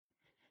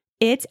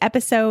It's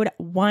episode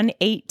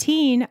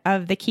 118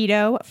 of the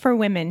Keto for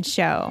Women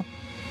show.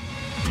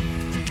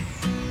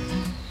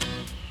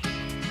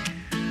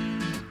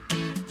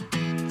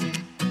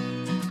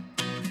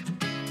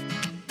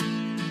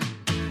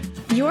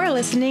 You're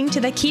listening to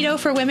the Keto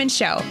for Women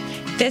show.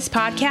 This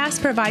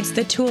podcast provides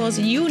the tools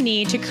you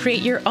need to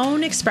create your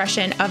own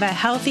expression of a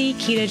healthy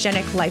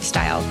ketogenic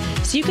lifestyle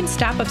so you can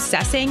stop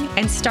obsessing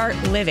and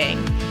start living.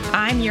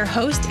 I'm your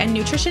host and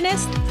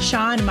nutritionist,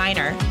 Shawn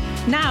Miner.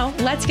 Now,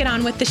 let's get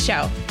on with the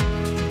show.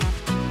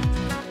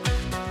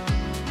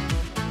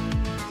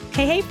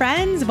 Hey,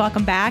 friends.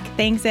 Welcome back.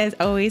 Thanks as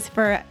always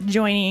for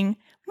joining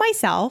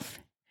myself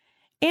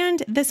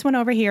and this one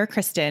over here,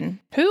 Kristen.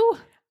 Who?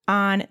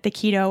 On the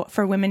Keto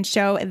for Women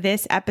show.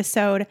 This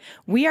episode,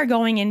 we are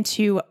going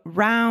into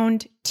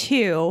round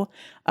 2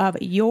 of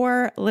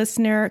your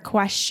listener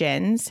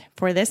questions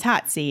for this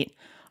hot seat,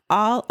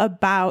 all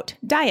about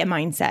diet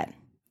mindset.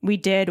 We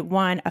did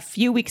one a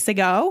few weeks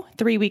ago,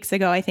 3 weeks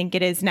ago, I think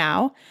it is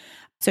now.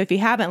 So if you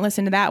haven't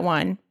listened to that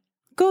one,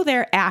 go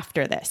there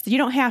after this. You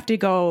don't have to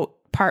go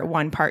part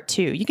 1, part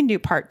 2. You can do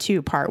part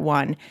 2, part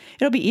 1.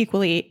 It'll be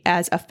equally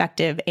as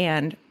effective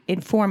and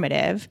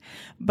informative,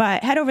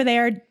 but head over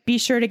there. Be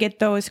sure to get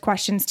those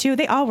questions too.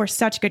 They all were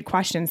such good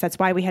questions. That's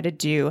why we had to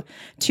do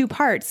 2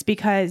 parts,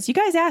 because you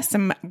guys asked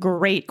some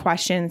great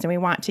questions and we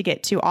want to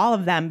get to all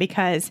of them,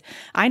 because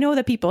I know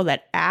the people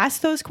that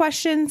ask those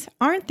questions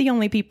aren't the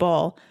only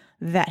people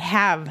that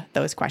have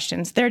those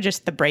questions. They're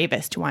just the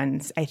bravest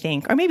ones, I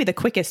think, or maybe the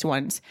quickest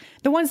ones,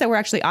 the ones that were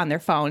actually on their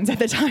phones at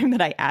the time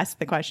that I asked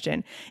the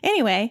question.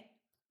 Anyway,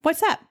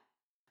 what's up?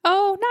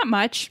 Oh, not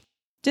much.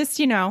 Just,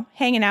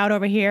 hanging out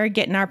over here,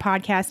 getting our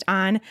podcast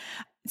on.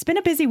 It's been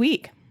a busy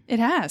week. It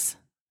has.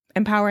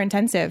 Empower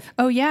Intensive.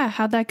 Oh, yeah.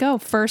 How'd that go?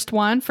 First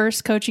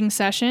coaching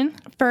session.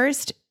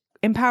 First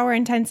Empower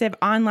Intensive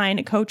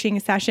online coaching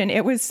session.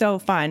 It was so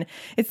fun.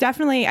 It's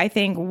definitely, I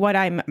think, what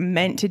I'm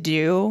meant to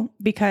do,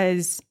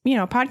 because,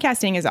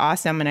 podcasting is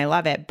awesome and I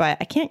love it, but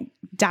I can't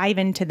dive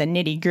into the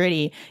nitty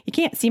gritty. You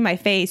can't see my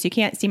face. You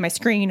can't see my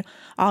screen,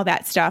 all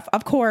that stuff.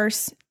 Of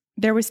course,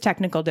 there was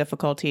technical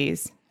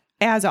difficulties,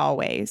 as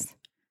always.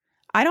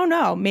 I don't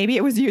know. Maybe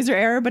it was user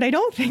error, but I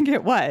don't think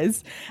it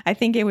was. I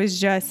think it was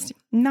just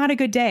not a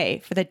good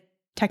day for the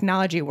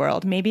technology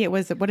world. Maybe it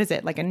was, what is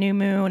it, like a new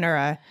moon or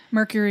a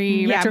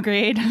Mercury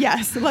retrograde?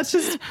 Yes. Let's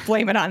just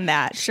blame it on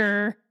that.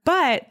 Sure.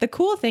 But the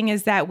cool thing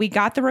is that we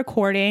got the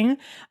recording.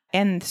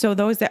 And so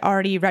those that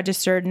already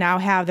registered now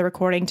have the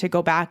recording to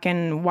go back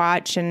and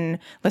watch and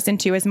listen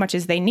to as much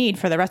as they need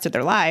for the rest of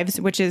their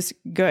lives, which is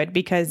good,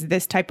 because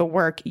this type of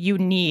work, you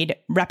need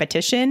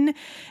repetition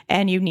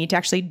and you need to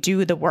actually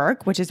do the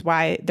work, which is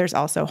why there's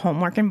also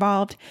homework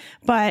involved.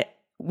 But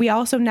we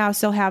also now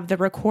still have the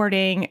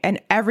recording and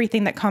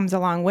everything that comes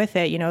along with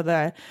it,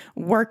 the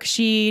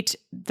worksheet,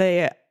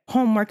 the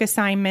homework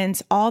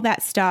assignments, all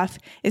that stuff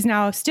is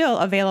now still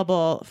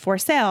available for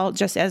sale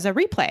just as a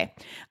replay.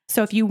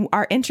 So if you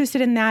are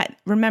interested in that,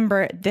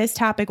 remember, this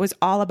topic was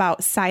all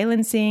about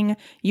silencing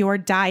your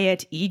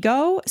diet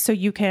ego so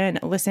you can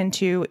listen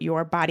to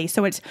your body.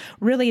 So it's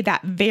really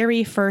that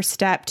very first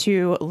step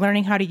to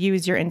learning how to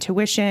use your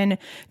intuition,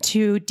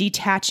 to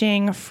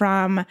detaching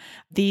from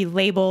the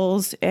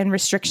labels and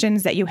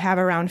restrictions that you have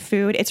around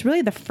food. It's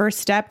really the first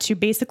step to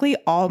basically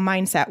all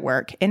mindset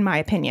work, in my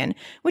opinion,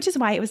 which is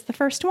why it was the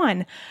first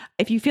one.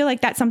 If you feel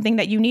like that's something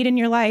that you need in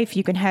your life,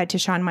 you can head to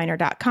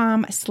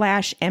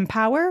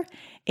shawnminer.com/empower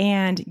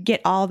and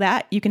get all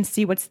that. You can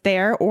see what's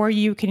there, or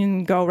you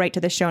can go right to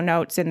the show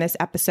notes in this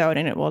episode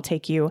and it will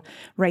take you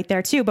right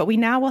there too. But we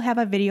now will have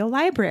a video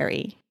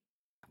library.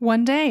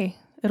 One day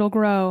it'll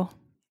grow.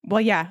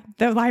 Well, yeah,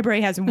 the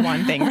library has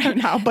one thing right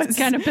now, but it's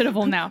kind of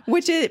pitiful now.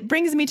 Which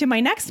brings me to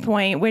my next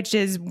point, which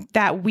is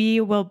that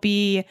we will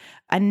be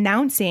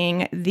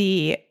announcing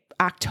the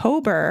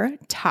October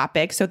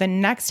topic. So the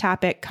next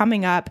topic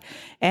coming up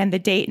and the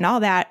date and all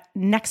that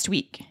next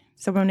week.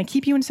 So we're going to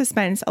keep you in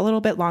suspense a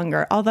little bit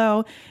longer.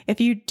 Although if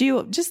you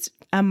do just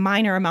a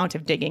minor amount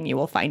of digging, you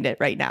will find it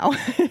right now.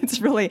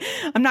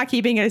 I'm not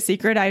keeping it a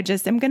secret. I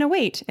just am going to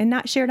wait and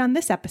not share it on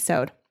this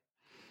episode.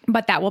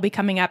 But that will be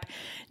coming up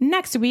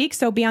next week.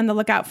 So be on the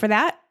lookout for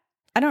that.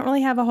 I don't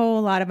really have a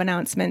whole lot of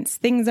announcements.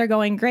 Things are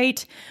going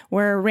great.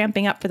 We're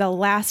ramping up for the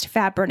last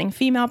fat burning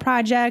female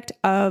project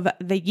of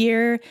the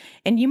year.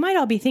 And you might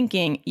all be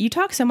thinking, you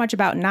talk so much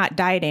about not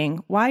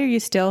dieting. Why are you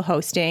still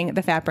hosting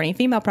the fat burning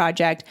female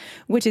project,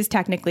 which is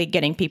technically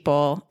getting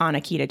people on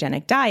a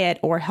ketogenic diet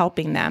or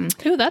helping them?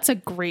 Ooh, that's a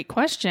great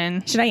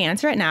question. Should I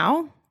answer it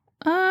now?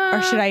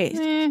 Or should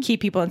I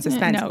keep people in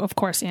suspense? No, of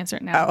course, answer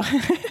it now.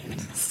 Oh.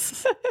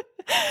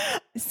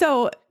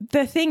 So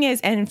the thing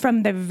is, and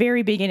from the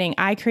very beginning,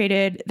 I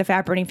created the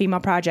Fat Burning Female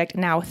Project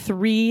now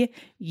 3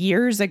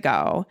 years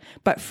ago.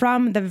 But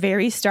from the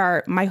very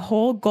start, my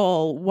whole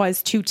goal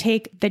was to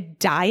take the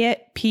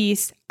diet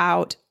piece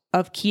out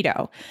of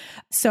keto.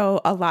 So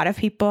a lot of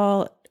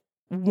people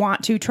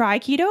want to try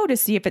keto to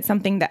see if it's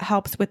something that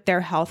helps with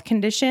their health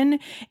condition.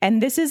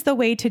 And this is the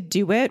way to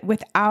do it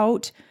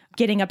without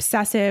getting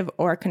obsessive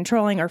or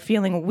controlling or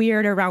feeling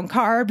weird around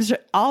carbs,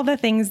 all the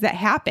things that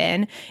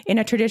happen in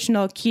a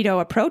traditional keto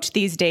approach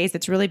these days.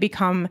 It's really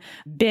become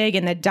big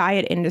in the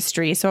diet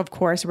industry. So of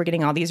course, we're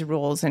getting all these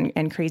rules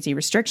and crazy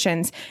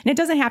restrictions. And it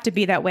doesn't have to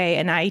be that way.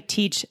 And I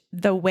teach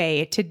the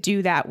way to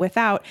do that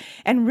without.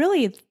 And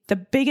really, the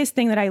biggest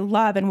thing that I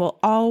love and will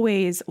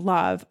always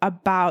love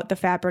about the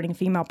Fat Burning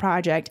Female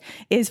Project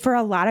is, for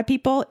a lot of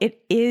people,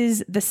 it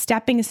is the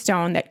stepping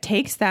stone that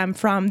takes them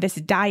from this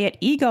diet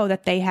ego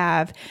that they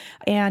have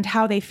and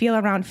how they feel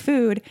around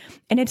food.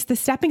 And it's the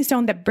stepping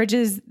stone that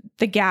bridges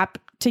the gap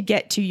to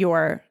get to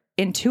your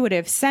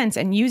intuitive sense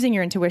and using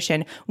your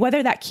intuition,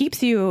 whether that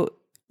keeps you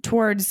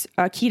towards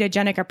a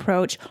ketogenic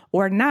approach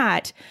or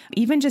not.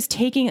 Even just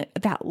taking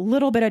that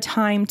little bit of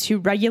time to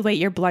regulate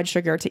your blood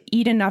sugar, to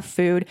eat enough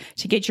food,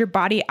 to get your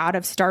body out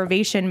of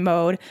starvation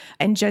mode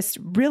and just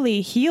really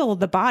heal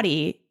the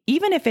body.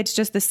 Even if it's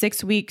just the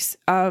 6 weeks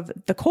of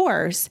the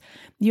course,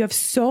 you have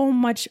so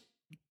much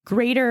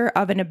greater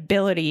of an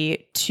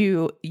ability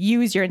to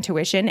use your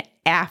intuition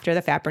after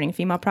the Fat Burning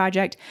Female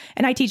Project.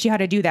 And I teach you how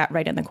to do that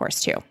right in the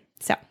course too.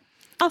 So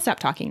I'll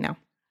stop talking now.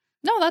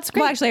 No, that's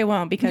great. Well, actually, I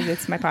won't, because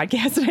it's my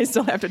podcast and I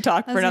still have to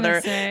talk for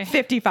another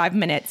 55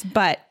 minutes,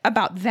 but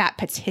about that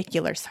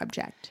particular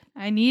subject.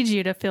 I need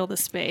you to fill the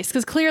space,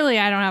 because clearly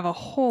I don't have a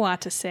whole lot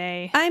to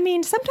say. I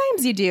mean,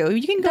 sometimes you do.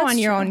 You can go on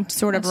your own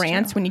sort of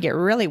rants when you get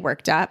really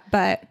worked up,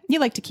 but you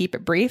like to keep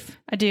it brief.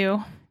 I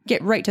do.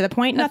 Get right to the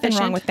point. Nothing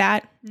wrong with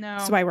that. No.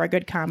 That's why we're a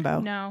good combo.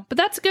 No, but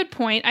that's a good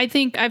point. I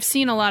think I've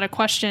seen a lot of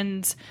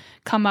questions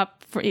come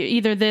up for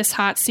either this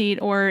hot seat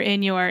or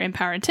in your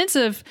Empower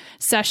Intensive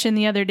session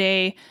the other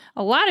day.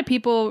 A lot of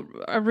people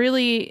are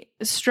really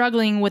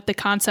struggling with the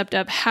concept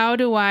of, how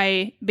do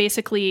I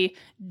basically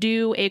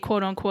do a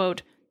quote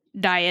unquote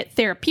diet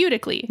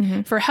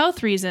therapeutically for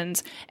health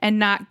reasons and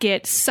not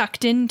get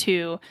sucked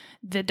into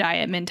the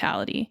diet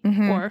mentality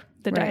or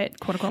the diet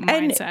quote unquote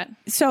mindset. And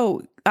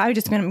so I'm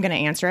going to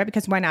answer it,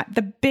 because why not?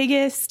 The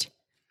biggest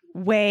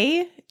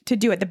way to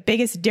do it, the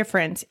biggest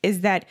difference,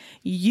 is that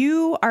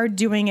you are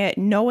doing it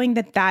knowing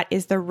that that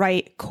is the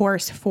right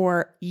course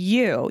for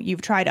you.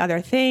 You've tried other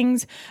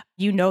things.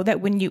 You know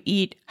that when you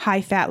eat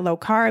high fat, low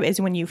carb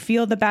is when you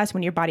feel the best,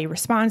 when your body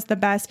responds the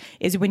best,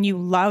 is when you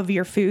love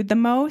your food the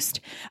most,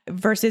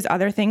 versus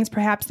other things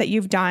perhaps that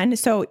you've done.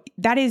 So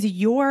that is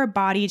your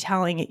body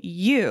telling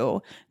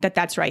you that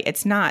that's right.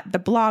 It's not the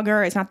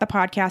blogger, it's not the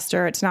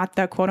podcaster, it's not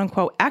the quote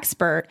unquote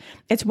expert.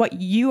 It's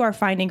what you are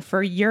finding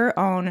for your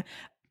own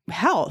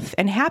health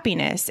and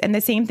happiness. And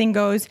the same thing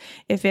goes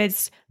if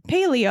it's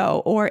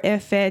paleo or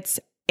if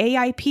it's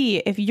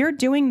AIP. If you're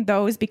doing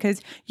those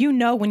because you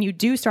know when you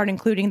do start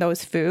including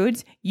those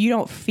foods, you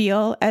don't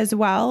feel as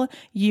well,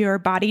 your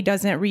body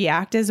doesn't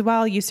react as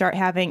well, you start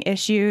having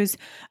issues,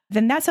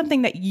 then that's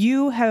something that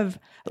you have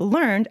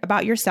learned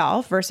about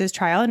yourself versus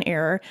trial and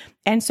error.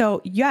 And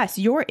so, yes,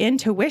 your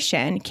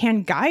intuition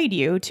can guide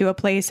you to a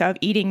place of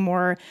eating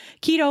more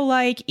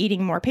keto-like,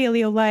 eating more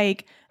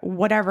paleo-like,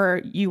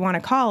 whatever you want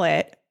to call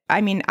it. I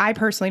mean, I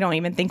personally don't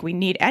even think we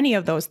need any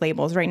of those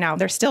labels right now.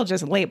 They're still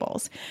just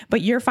labels,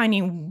 but you're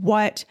finding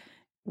what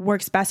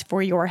works best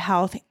for your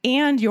health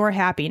and your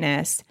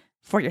happiness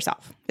for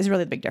yourself is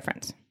really the big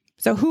difference.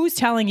 So who's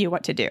telling you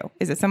what to do?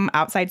 Is it some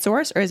outside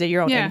source or is it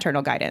your own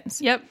internal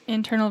guidance? Yep.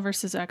 Internal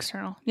versus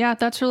external. Yeah,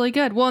 that's really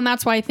good. Well, and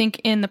that's why I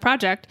think in the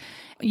project,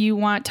 you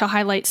want to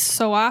highlight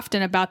so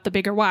often about the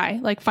bigger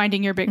why, like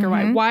finding your bigger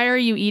why. Why are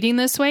you eating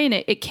this way? And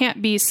it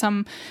can't be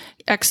some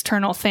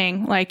external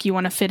thing, like you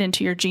want to fit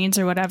into your genes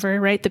or whatever,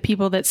 right? The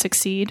people that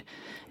succeed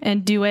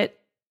and do it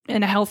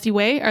in a healthy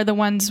way are the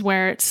ones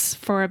where it's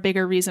for a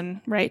bigger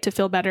reason, right? To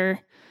feel better,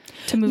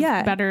 to move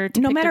better.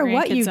 To no matter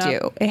what you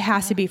do, it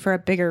has to be for a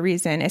bigger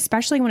reason,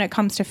 especially when it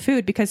comes to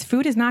food, because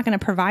food is not going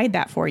to provide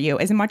that for you.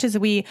 As much as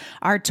we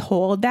are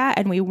told that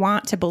and we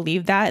want to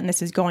believe that, and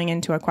this is going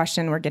into a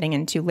question we're getting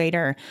into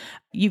later,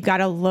 you've got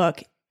to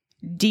look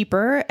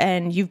deeper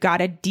and you've got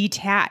to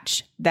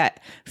detach that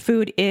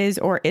food is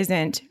or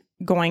isn't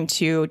going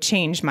to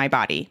change my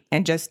body.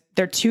 And just,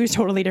 they're two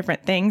totally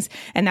different things.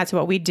 And that's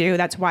what we do.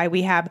 That's why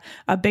we have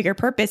a bigger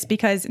purpose,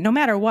 because no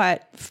matter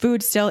what,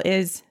 food still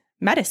is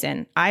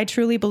medicine. I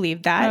truly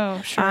believe that.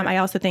 Oh, sure. I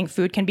also think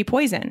food can be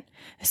poison.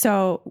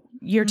 So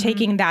you're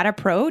taking that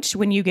approach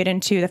when you get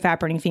into the Fat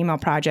Burning Female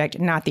Project,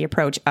 not the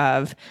approach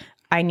of,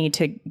 I need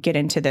to get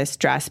into this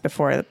dress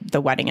before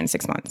the wedding in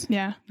 6 months.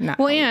 Yeah.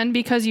 And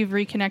because you've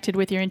reconnected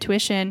with your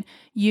intuition,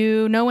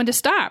 you know when to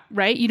stop,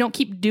 right? You don't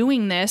keep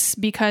doing this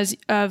because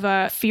of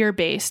a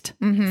fear-based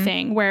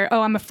thing where,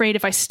 oh, I'm afraid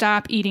if I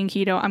stop eating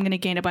keto, I'm going to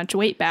gain a bunch of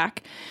weight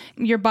back.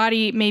 Your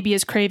body maybe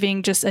is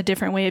craving just a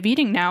different way of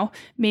eating now.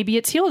 Maybe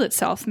it's healed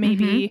itself.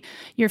 Maybe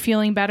you're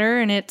feeling better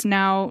and it's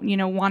now,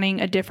 wanting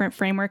a different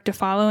framework to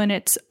follow. And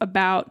it's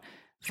about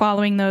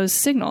following those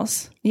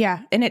signals.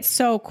 Yeah. And it's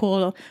so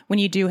cool when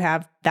you do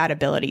have that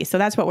ability. So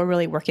that's what we're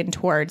really working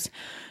towards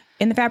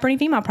in the Fat Burning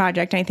Female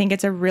Project. And I think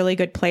it's a really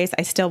good place.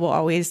 I still will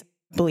always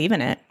believe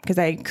in it because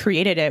I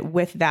created it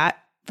with that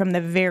from the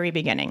very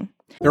beginning.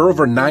 There are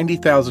over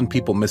 90,000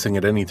 people missing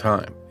at any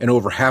time, and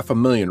over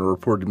 500,000 are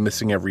reported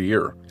missing every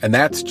year. And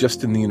that's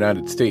just in the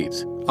United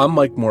States. I'm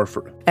Mike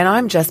Morford. And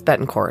I'm Jess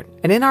Betancourt.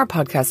 And in our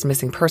podcast,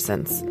 Missing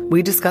Persons,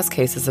 we discuss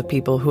cases of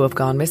people who have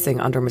gone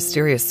missing under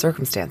mysterious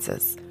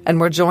circumstances. And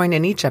we're joined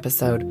in each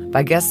episode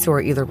by guests who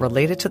are either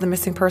related to the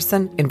missing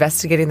person,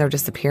 investigating their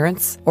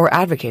disappearance, or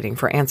advocating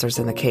for answers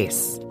in the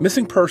case.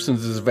 Missing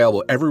Persons is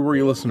available everywhere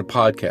you listen to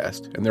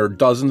podcasts, and there are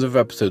dozens of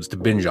episodes to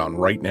binge on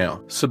right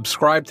now.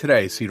 Subscribe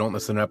today so you don't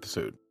miss an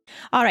episode.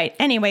 All right.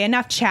 Anyway,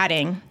 enough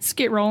chatting. Let's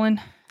get rolling.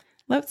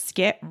 Let's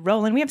get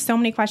rolling. We have so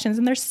many questions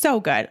and they're so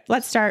good.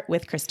 Let's start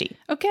with Christy.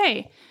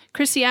 Okay.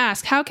 Christy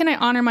asks, how can I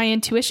honor my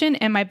intuition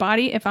and my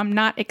body if I'm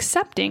not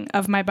accepting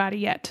of my body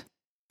yet?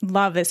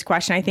 Love this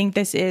question. I think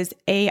this is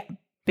a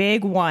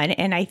big one.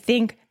 And I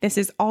think this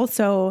is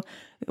also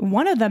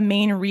one of the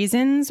main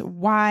reasons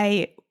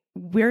why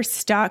we're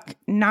stuck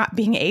not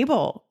being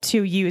able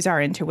to use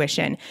our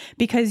intuition,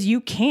 because you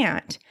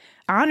can't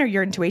honor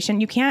your intuition.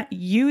 You can't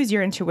use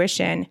your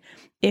intuition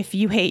if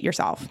you hate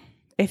yourself.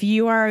 If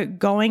you are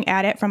going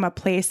at it from a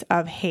place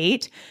of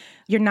hate,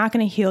 you're not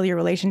going to heal your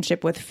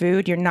relationship with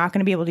food. You're not going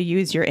to be able to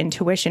use your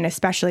intuition,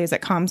 especially as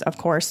it comes, of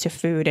course, to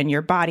food and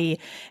your body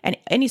and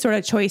any sort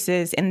of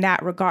choices in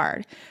that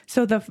regard.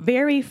 So the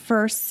very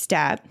first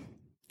step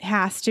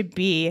has to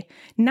be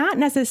not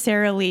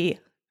necessarily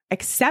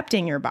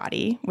accepting your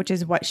body, which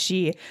is what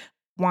she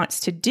wants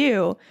to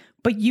do,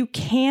 but you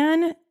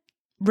can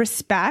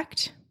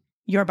respect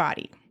your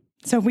body.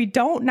 So we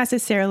don't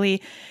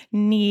necessarily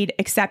need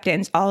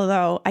acceptance,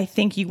 although I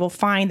think you will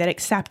find that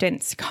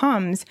acceptance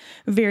comes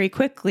very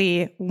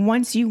quickly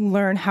once you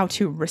learn how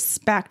to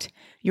respect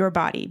your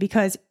body.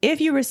 Because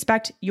if you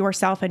respect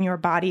yourself and your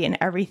body and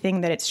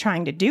everything that it's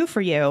trying to do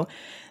for you,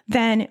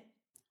 then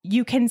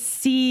you can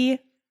see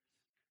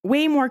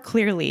way more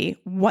clearly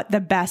what the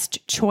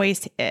best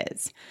choice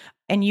is.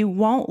 And you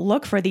won't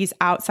look for these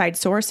outside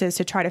sources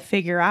to try to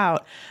figure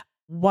out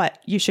what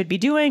you should be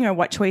doing or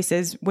what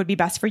choices would be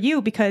best for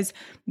you, because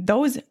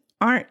those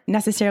aren't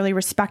necessarily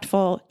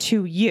respectful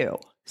to you.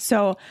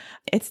 So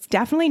it's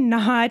definitely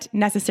not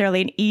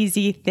necessarily an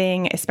easy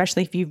thing,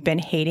 especially if you've been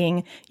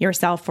hating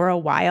yourself for a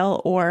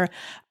while or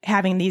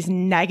having these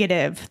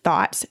negative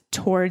thoughts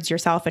towards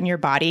yourself and your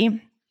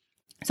body.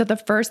 So the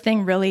first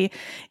thing really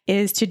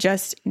is to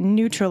just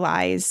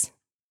neutralize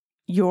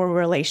your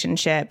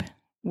relationship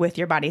with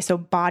your body. So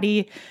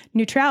body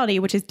neutrality,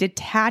 which is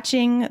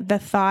detaching the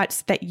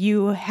thoughts that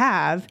you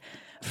have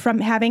from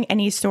having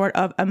any sort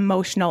of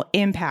emotional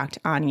impact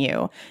on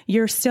you.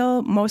 You're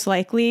still most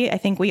likely, I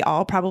think we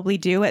all probably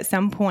do at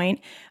some point,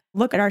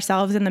 look at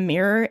ourselves in the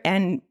mirror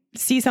and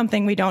see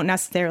something we don't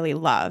necessarily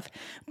love.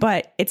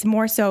 But it's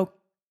more so,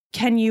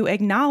 can you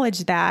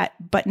acknowledge that,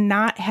 but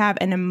not have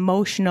an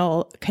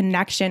emotional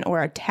connection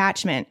or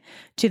attachment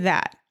to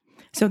that?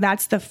 So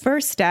that's the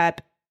first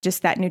step,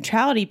 just that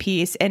neutrality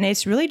piece. And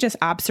it's really just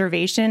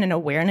observation and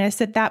awareness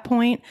at that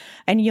point.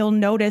 And you'll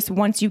notice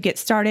once you get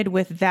started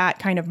with that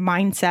kind of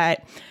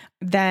mindset,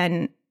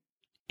 then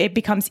it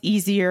becomes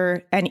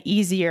easier and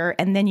easier.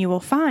 And then you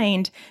will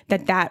find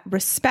that that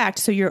respect,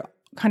 so you're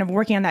kind of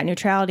working on that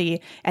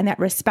neutrality, and that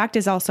respect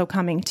is also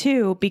coming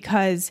too,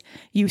 because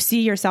you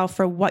see yourself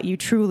for what you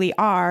truly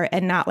are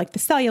and not like the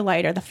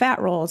cellulite or the fat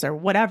rolls or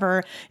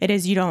whatever it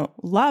is you don't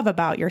love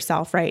about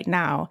yourself right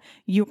now.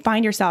 You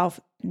find yourself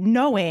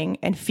knowing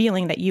and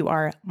feeling that you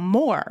are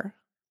more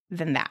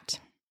than that.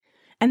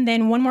 And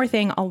then one more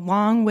thing,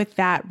 along with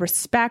that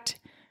respect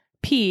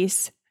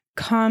piece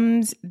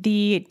comes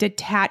the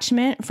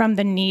detachment from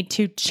the need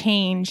to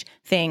change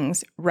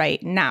things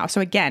right now.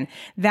 So again,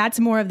 that's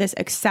more of this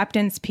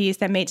acceptance piece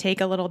that may take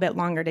a little bit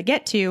longer to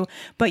get to,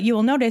 but you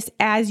will notice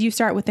as you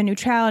start with the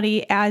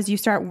neutrality, as you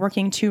start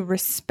working to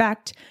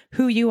respect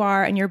who you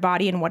are and your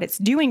body and what it's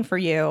doing for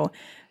you,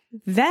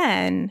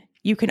 then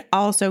you can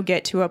also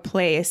get to a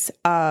place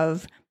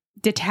of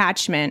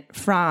detachment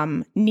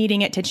from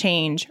needing it to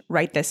change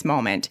right this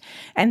moment.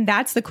 And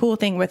that's the cool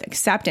thing with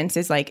acceptance,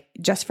 is like,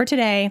 just for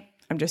today,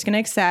 I'm just going to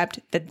accept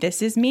that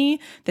this is me.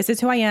 This is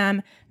who I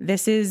am.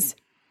 This is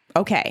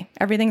okay.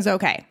 Everything's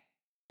okay.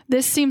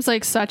 This seems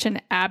like such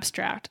an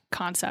abstract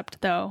concept,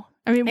 though.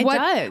 I mean, It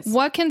does.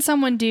 what can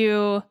someone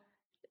do?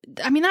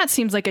 I mean, that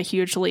seems like a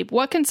huge leap.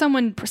 What can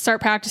someone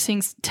start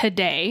practicing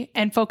today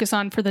and focus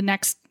on for the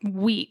next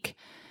week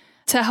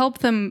to help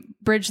them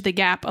bridge the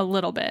gap a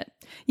little bit?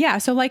 Yeah.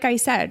 So like I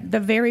said, the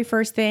very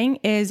first thing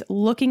is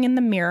looking in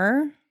the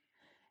mirror.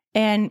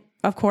 And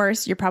of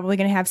course, you're probably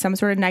going to have some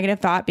sort of negative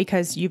thought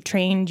because you've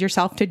trained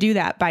yourself to do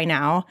that by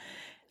now.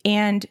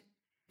 And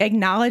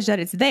acknowledge that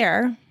it's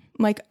there.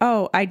 Like,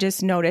 oh, I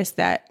just noticed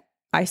that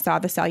I saw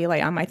the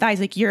cellulite on my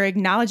thighs. Like, you're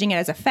acknowledging it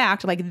as a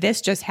fact, like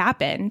this just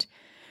happened.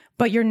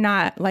 But you're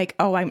not like,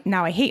 oh,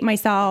 I hate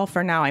myself,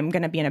 or now I'm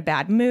going to be in a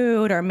bad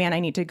mood, or man, I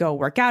need to go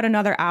work out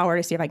another hour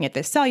to see if I can get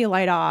this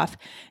cellulite off.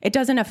 It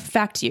doesn't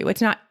affect you.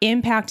 It's not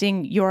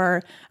impacting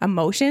your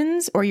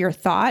emotions or your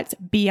thoughts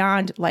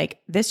beyond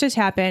like, this just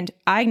happened.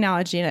 I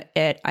acknowledge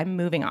it. I'm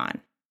moving on.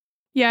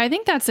 Yeah, I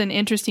think that's an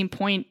interesting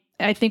point.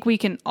 I think we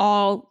can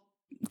all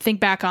think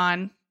back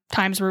on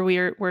times where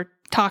we're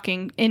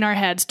talking in our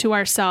heads to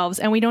ourselves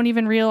and we don't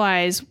even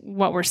realize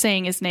what we're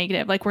saying is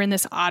negative. Like we're in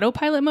this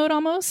autopilot mode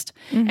almost,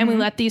 and we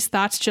let these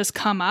thoughts just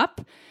come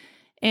up.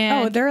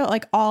 And they're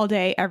like all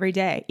day, every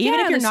day.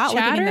 Even if you're not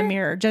looking in the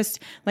mirror, just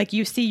like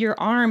you see your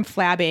arm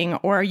flabbing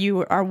or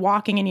you are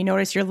walking and you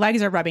notice your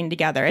legs are rubbing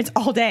together. It's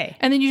all day.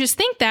 And then you just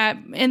think that,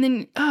 and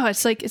then,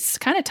 it's like, it's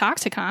kind of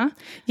toxic, huh?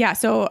 Yeah.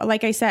 So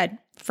like I said,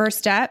 first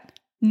step.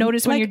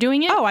 Notice when you're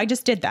doing it. Oh, I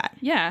just did that.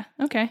 Yeah.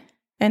 Okay.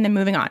 And then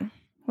moving on.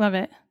 Love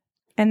it.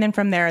 And then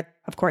from there,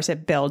 of course,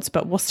 it builds,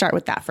 but we'll start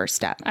with that first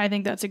step. I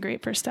think that's a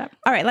great first step.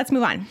 All right, let's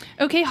move on.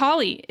 Okay,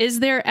 Holly, is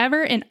there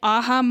ever an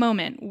aha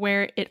moment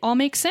where it all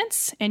makes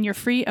sense and you're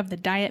free of the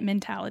diet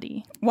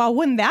mentality? Well,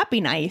 wouldn't that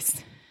be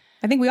nice?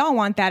 I think we all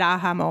want that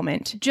aha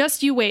moment.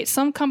 Just you wait.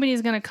 Some company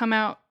is going to come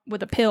out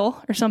with a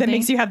pill or something. That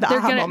makes you have the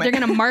aha moment. They're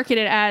going to market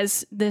it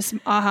as this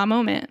aha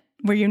moment.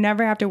 Where you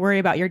never have to worry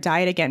about your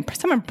diet again.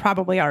 Someone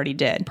probably already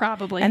did.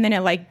 Probably. And then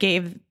it like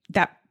gave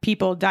that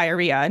people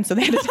diarrhea. And so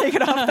they had to take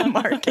it off the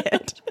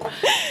market.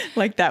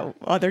 Like that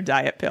other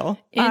diet pill.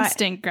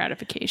 Instant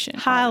gratification.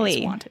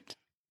 Holly, wanted.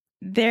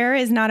 There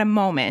is not a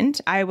moment,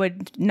 I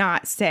would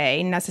not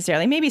say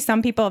necessarily. Maybe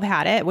some people have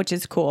had it, which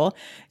is cool.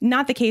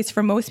 Not the case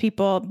for most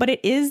people, but it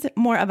is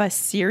more of a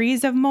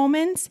series of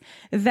moments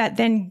that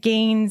then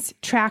gains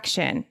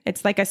traction.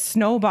 It's like a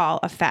snowball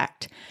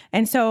effect.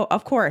 And so,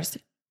 of course,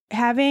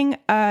 having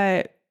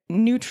a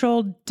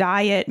neutral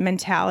diet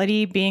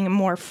mentality, being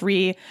more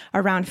free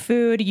around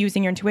food,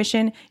 using your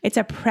intuition, it's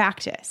a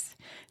practice.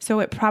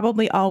 So it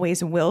probably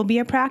always will be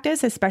a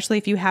practice, especially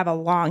if you have a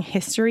long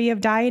history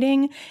of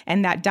dieting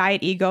and that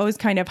diet ego is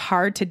kind of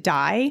hard to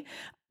die.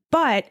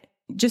 But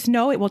just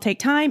know it will take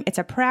time. It's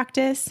a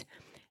practice.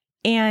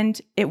 And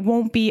it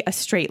won't be a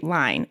straight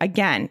line.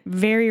 Again,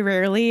 very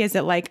rarely is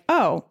it like,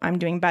 oh, I'm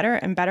doing better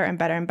and better and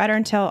better and better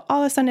until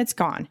all of a sudden it's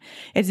gone.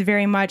 It's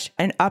very much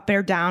an up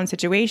or down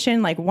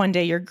situation. Like one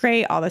day you're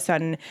great, all of a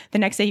sudden the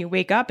next day you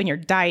wake up and your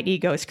diet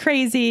ego is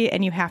crazy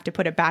and you have to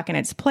put it back in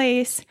its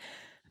place.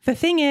 The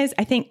thing is,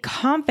 I think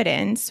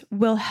confidence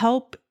will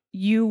help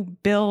you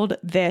build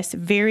this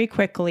very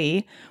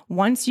quickly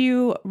once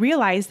you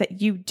realize that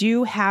you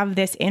do have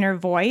this inner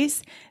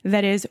voice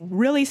that is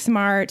really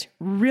smart,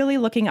 really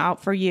looking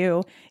out for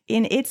you,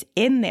 and it's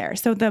in there.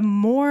 So the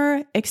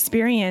more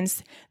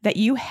experience that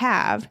you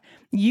have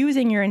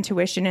using your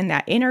intuition and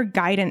that inner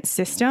guidance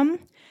system,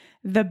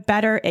 the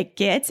better it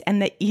gets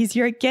and the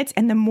easier it gets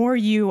and the more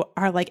you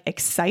are like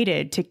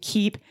excited to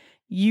keep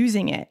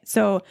using it.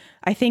 So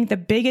I think the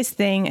biggest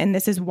thing, and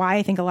this is why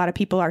I think a lot of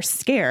people are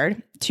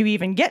scared to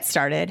even get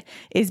started,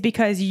 is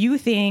because you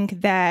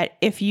think that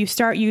if you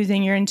start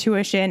using your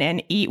intuition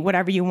and eat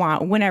whatever you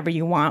want, whenever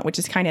you want, which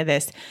is kind of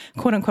this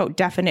quote unquote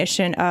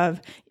definition of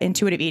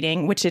intuitive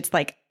eating, which it's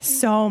like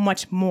so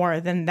much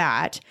more than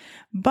that.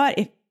 But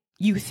if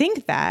you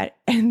think that,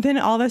 and then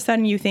all of a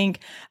sudden you think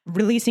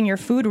releasing your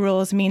food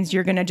rules means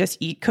you're going to just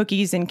eat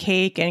cookies and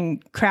cake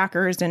and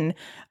crackers and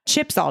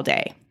chips all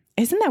day.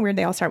 Isn't that weird?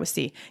 They all start with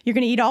C. You're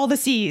going to eat all the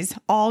C's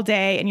all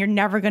day and you're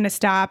never going to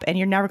stop and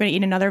you're never going to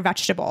eat another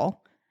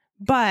vegetable.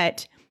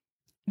 But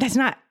that's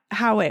not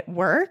how it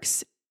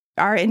works.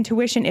 Our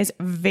intuition is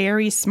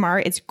very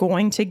smart. It's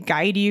going to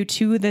guide you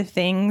to the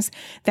things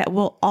that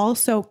will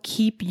also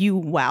keep you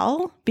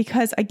well.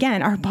 Because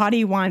again, our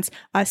body wants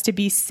us to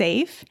be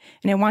safe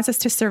and it wants us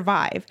to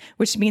survive,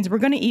 which means we're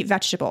going to eat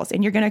vegetables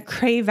and you're going to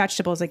crave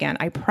vegetables again.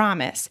 I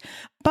promise.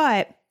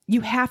 But you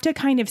have to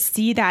kind of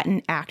see that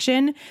in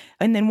action.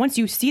 And then once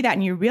you see that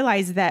and you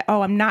realize that,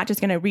 oh, I'm not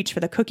just going to reach for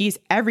the cookies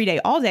every day,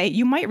 all day,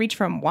 you might reach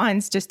for them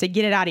once just to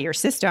get it out of your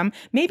system,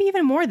 maybe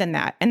even more than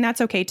that. And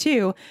that's okay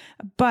too.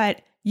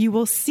 But you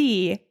will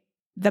see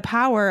the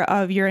power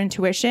of your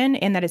intuition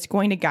and that it's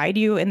going to guide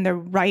you in the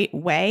right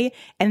way.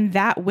 And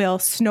that will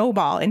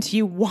snowball into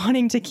you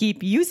wanting to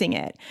keep using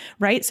it,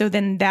 right? So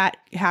then that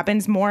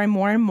happens more and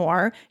more and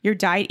more. Your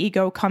diet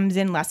ego comes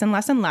in less and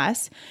less and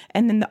less.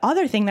 And then the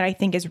other thing that I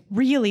think is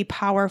really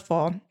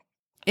powerful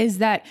is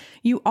that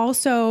you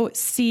also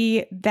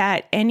see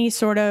that any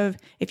sort of,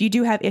 if you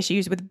do have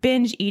issues with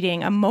binge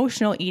eating,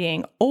 emotional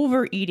eating,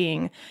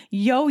 overeating,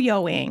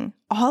 yo-yoing,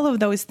 all of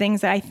those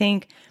things that I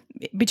think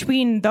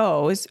between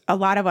those, a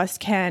lot of us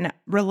can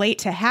relate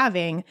to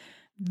having,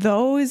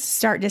 those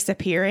start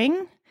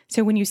disappearing.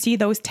 So when you see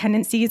those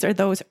tendencies or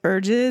those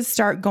urges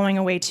start going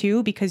away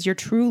too, because you're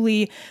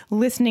truly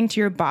listening to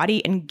your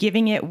body and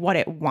giving it what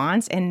it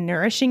wants and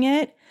nourishing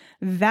it,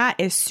 that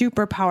is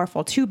super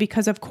powerful too,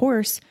 because of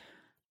course,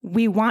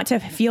 we want to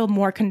feel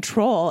more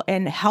control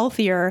and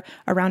healthier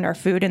around our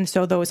food. And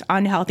so those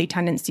unhealthy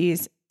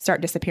tendencies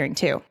start disappearing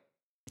too.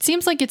 It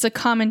seems like it's a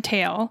common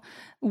tale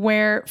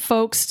where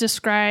folks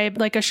describe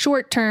like a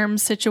short-term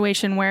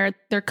situation where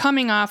they're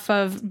coming off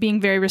of being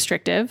very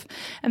restrictive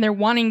and they're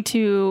wanting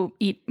to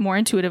eat more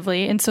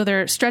intuitively. And so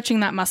they're stretching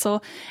that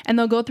muscle, and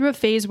they'll go through a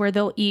phase where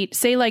they'll eat,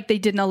 say like they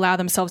didn't allow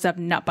themselves to have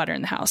nut butter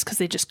in the house because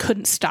they just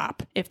couldn't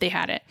stop if they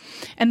had it.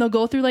 And they'll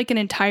go through like an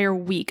entire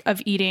week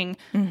of eating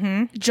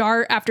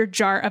jar after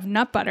jar of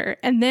nut butter.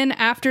 And then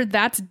after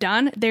that's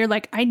done, they're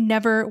like, I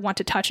never want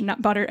to touch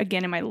nut butter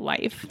again in my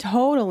life.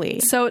 Totally.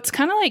 So it's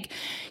kind of like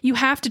you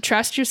have to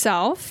trust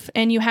yourself,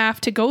 and you have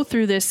to go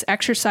through this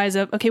exercise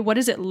of, okay, what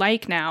is it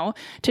like now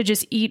to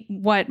just eat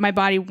what my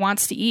body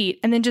wants to eat,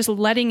 and then just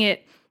letting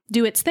it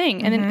do its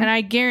thing. And then, and I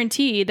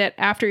guarantee that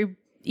after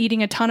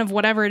eating a ton of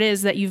whatever it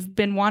is that you've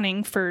been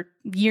wanting for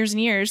years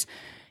and years,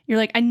 you're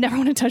like, I never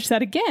want to touch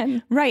that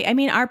again. Right. I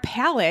mean, our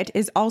palate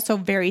is also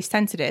very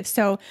sensitive.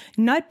 So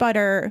nut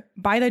butter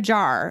by the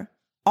jar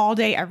all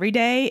day, every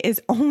day is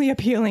only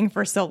appealing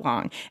for so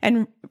long.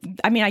 And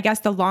I mean, I guess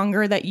the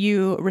longer that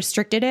you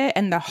restricted it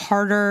and the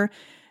harder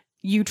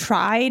you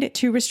tried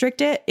to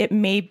restrict it, it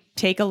may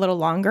take a little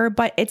longer,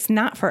 but it's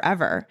not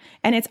forever.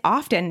 And it's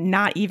often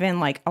not even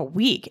like a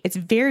week. It's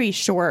very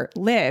short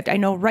lived. I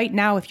know right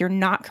now, if you're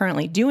not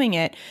currently doing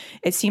it,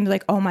 it seems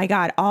like, oh my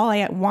God, all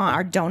I want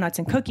are donuts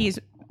and cookies.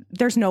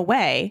 There's no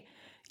way.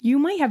 You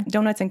might have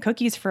donuts and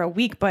cookies for a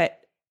week, but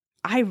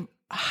I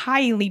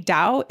highly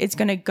doubt it's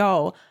going to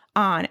go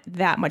on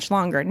that much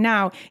longer.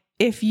 Now,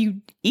 if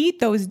you eat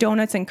those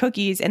donuts and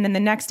cookies and then the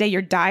next day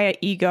your diet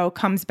ego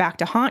comes back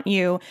to haunt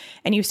you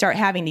and you start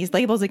having these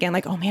labels again,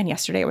 like, oh man,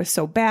 yesterday it was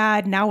so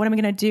bad. Now what am I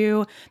going to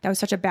do? That was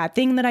such a bad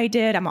thing that I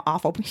did. I'm an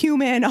awful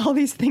human. All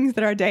these things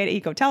that our diet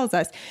ego tells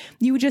us.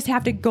 You just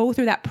have to go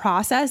through that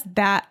process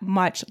that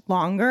much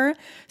longer.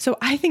 So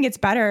I think it's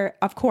better,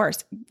 of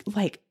course,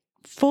 like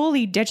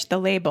fully ditch the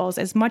labels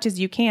as much as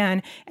you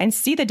can and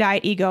see the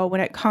diet ego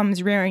when it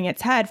comes rearing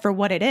its head for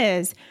what it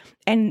is.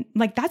 And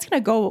like, that's going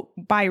to go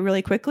by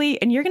really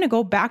quickly. And you're going to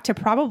go back to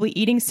probably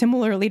eating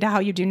similarly to how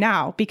you do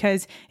now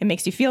because it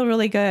makes you feel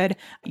really good.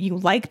 You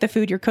like the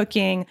food you're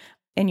cooking,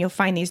 and you'll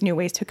find these new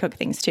ways to cook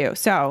things too.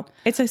 So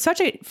it's such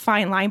a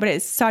fine line, but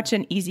it's such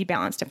an easy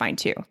balance to find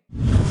too.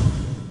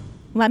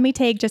 Let me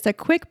take just a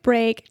quick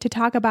break to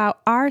talk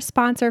about our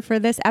sponsor for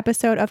this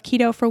episode of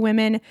Keto for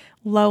Women,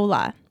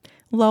 Lola.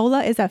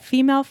 Lola is a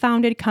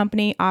female-founded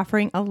company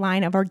offering a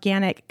line of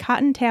organic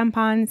cotton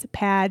tampons,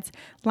 pads,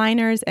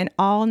 liners, and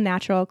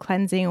all-natural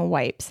cleansing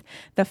wipes.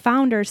 The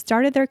founders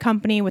started their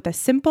company with a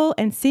simple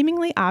and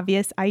seemingly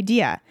obvious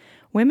idea.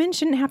 Women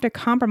shouldn't have to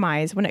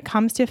compromise when it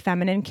comes to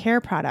feminine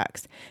care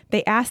products.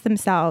 They asked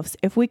themselves,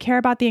 if we care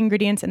about the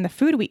ingredients in the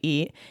food we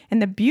eat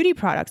and the beauty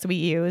products we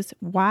use,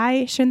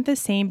 why shouldn't the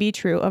same be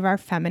true of our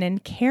feminine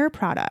care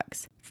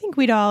products? I think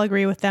we'd all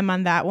agree with them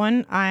on that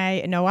one.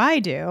 I know I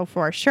do,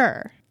 for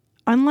sure.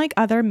 Unlike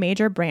other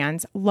major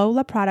brands,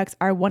 Lola products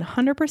are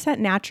 100%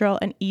 natural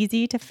and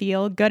easy to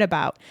feel good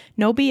about.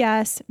 No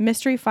BS,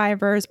 mystery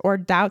fibers, or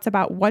doubts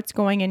about what's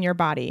going in your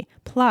body.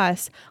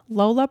 Plus,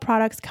 Lola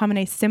products come in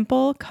a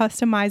simple,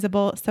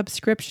 customizable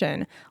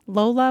subscription.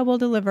 Lola will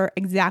deliver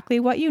exactly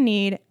what you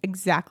need,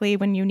 exactly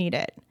when you need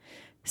it.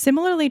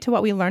 Similarly to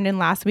what we learned in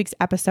last week's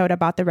episode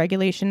about the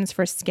regulations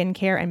for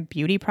skincare and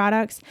beauty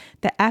products,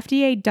 the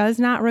FDA does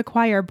not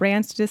require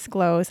brands to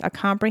disclose a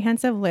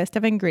comprehensive list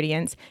of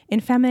ingredients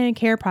in feminine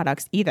care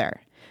products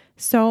either.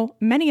 So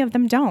many of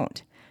them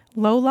don't.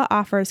 Lola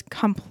offers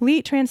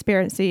complete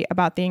transparency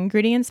about the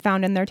ingredients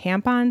found in their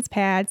tampons,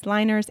 pads,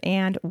 liners,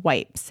 and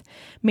wipes.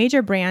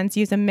 Major brands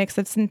use a mix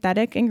of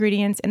synthetic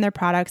ingredients in their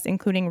products,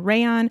 including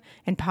rayon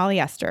and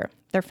polyester.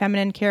 Their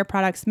feminine care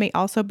products may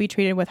also be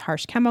treated with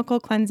harsh chemical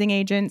cleansing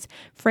agents,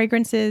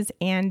 fragrances,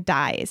 and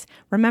dyes.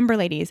 Remember,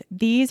 ladies,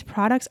 these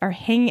products are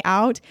hanging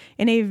out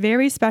in a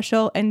very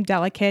special and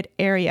delicate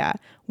area.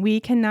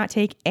 We cannot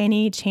take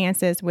any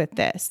chances with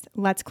this.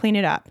 Let's clean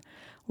it up.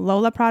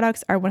 Lola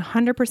products are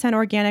 100%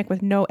 organic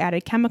with no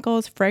added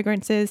chemicals,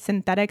 fragrances,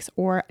 synthetics,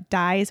 or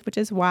dyes, which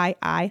is why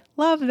I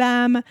love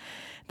them.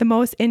 The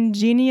most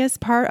ingenious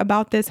part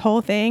about this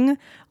whole thing,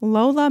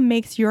 Lola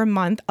makes your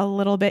month a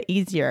little bit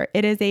easier.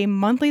 It is a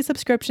monthly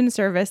subscription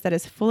service that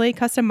is fully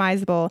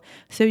customizable,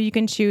 so you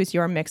can choose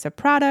your mix of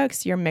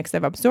products, your mix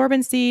of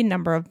absorbency,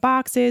 number of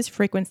boxes,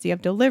 frequency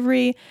of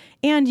delivery,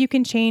 and you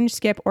can change,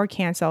 skip, or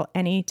cancel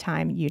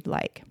anytime you'd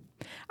like.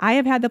 I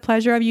have had the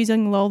pleasure of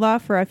using Lola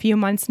for a few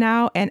months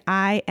now, and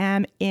I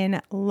am in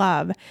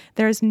love.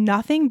 There's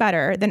nothing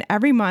better than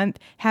every month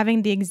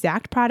having the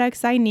exact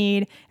products I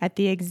need at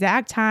the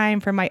exact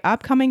time for my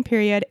upcoming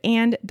period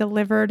and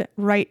delivered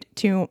right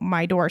to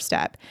my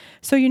doorstep.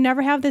 So you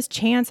never have this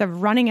chance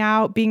of running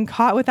out, being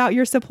caught without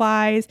your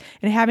supplies,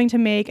 and having to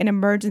make an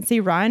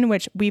emergency run,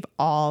 which we've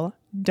all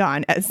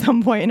done at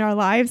some point in our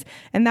lives,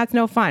 and that's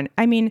no fun.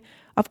 I mean,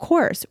 of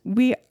course,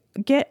 we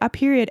get a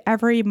period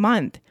every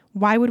month.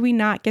 Why would we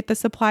not get the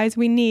supplies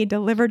we need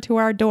delivered to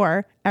our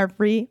door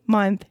every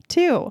month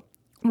too?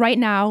 Right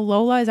now,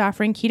 Lola is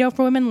offering Keto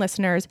for Women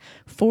listeners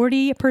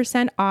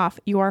 40%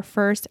 off your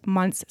first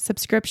month's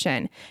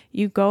subscription.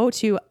 You go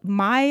to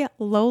mylola.com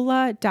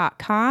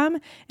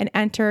and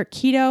enter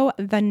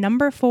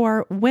keto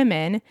 4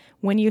 women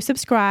when you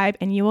subscribe,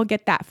 and you will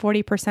get that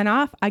 40%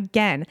 off.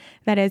 Again,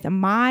 that is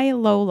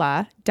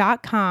mylola.com.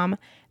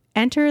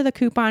 Enter the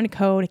coupon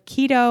code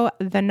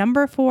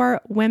keto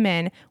 4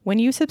 women when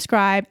you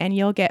subscribe, and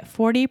you'll get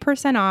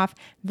 40% off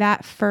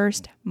that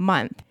first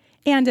month.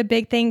 And a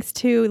big thanks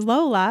to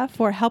Lola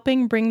for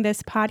helping bring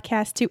this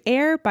podcast to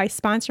air by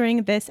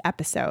sponsoring this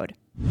episode.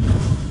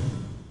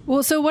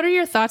 Well, so what are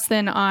your thoughts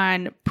then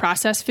on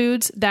processed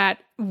foods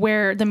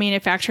where the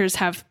manufacturers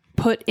have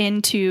put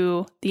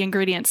into the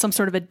ingredients some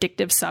sort of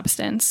addictive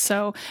substance?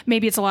 So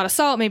maybe it's a lot of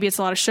salt, maybe it's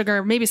a lot of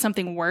sugar, maybe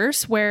something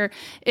worse, where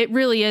it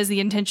really is the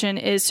intention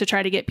is to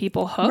try to get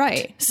people hooked.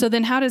 Right. So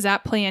then how does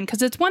that play in?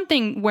 Because it's one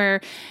thing where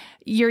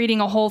you're eating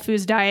a whole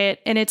foods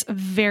diet and it's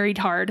very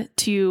hard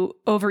to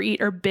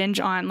overeat or binge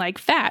on like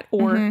fat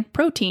or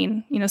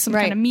protein, some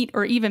kind of meat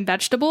or even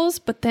vegetables.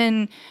 But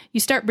then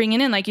you start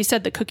bringing in, like you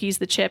said, the cookies,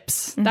 the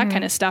chips, that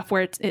kind of stuff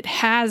where it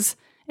has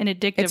an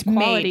addictive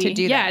quality. Made to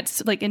do that. that.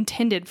 It's like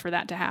intended for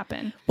that to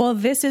happen. Well,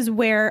 this is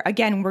where,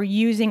 again, we're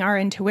using our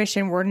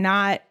intuition. We're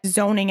not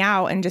zoning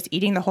out and just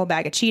eating the whole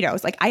bag of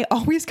Cheetos. Like, I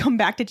always come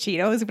back to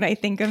Cheetos when I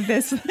think of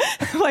this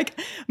like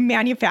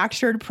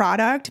manufactured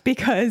product,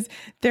 because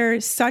they're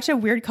such a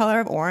weird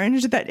color of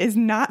orange that is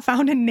not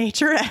found in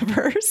nature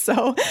ever.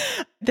 So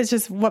that's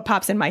just what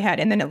pops in my head.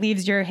 And then it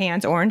leaves your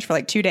hands orange for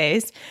like 2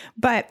 days.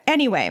 But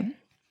anyway,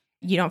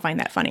 you don't find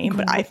that funny,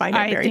 but I find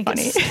it very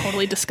funny. It's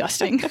totally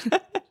disgusting.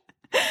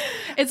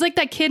 It's like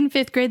that kid in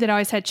 5th grade that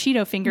always had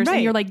Cheeto fingers,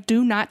 and you're like,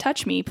 do not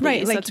touch me, please.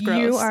 Right, like that's gross.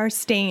 you are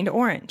stained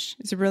orange.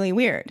 It's really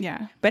weird.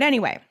 Yeah. But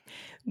anyway,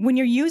 when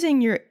you're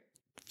using your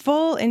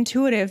full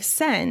intuitive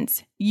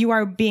sense, you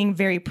are being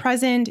very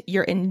present.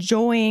 You're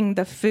enjoying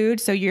the food.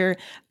 So you're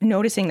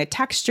noticing the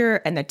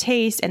texture and the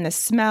taste and the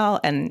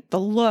smell and the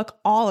look,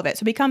 all of it.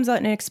 So it becomes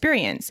an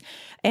experience.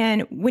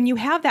 And when you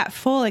have that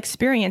full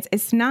experience,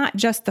 it's not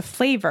just the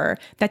flavor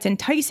that's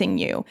enticing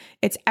you,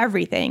 it's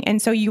everything.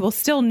 And so you will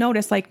still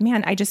notice like,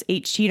 man, I just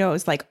ate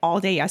Cheetos like all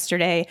day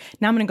yesterday.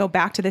 Now I'm going to go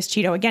back to this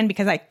Cheeto again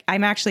because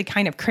I'm actually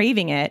kind of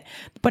craving it.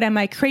 But am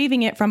I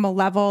craving it from a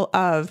level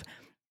of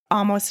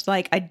almost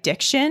like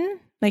addiction?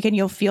 Like, and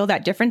you'll feel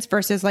that difference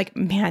versus like,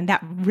 man,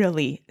 that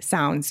really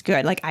sounds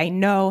good. Like, I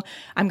know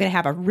I'm going to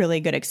have a really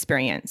good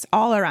experience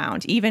all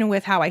around, even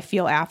with how I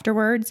feel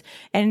afterwards.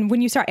 And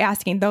when you start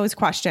asking those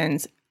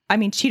questions, I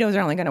mean, Cheetos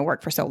are only going to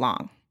work for so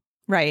long,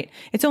 right?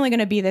 It's only going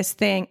to be this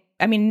thing.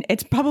 I mean,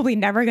 it's probably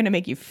never going to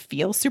make you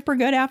feel super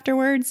good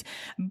afterwards,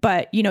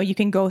 but you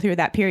can go through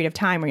that period of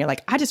time where you're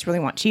like, I just really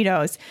want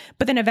Cheetos.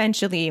 But then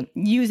eventually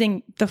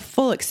using the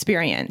full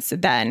experience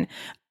then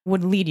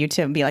would lead you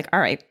to be like, all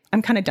right,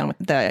 I'm kind of done with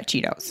the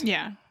Cheetos.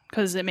 Yeah,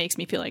 because it makes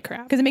me feel like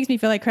crap.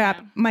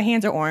 Yeah. My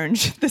hands are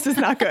orange. This is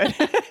not good.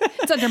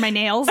 It's under my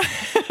nails.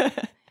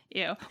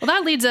 Ew. Well,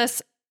 that leads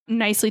us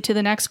nicely to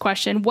the next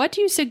question. What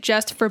do you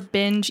suggest for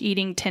binge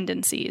eating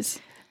tendencies?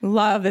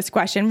 Love this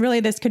question. Really,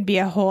 this could be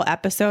a whole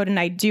episode.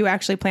 And I do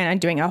actually plan on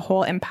doing a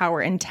whole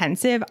Empower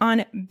intensive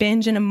on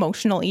binge and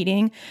emotional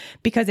eating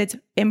because it's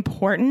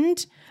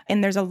important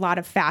and there's a lot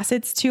of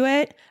facets to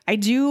it. I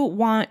do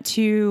want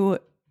to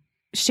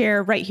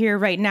share right here,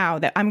 right now,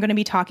 that I'm going to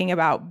be talking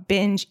about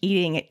binge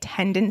eating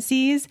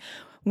tendencies,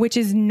 which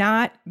is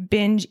not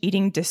binge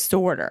eating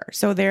disorder.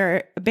 So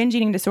binge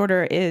eating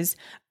disorder is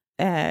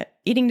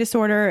eating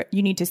disorder.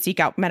 You need to seek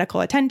out medical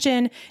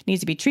attention. It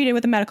needs to be treated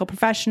with a medical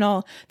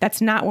professional.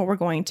 That's not what we're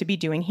going to be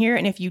doing here.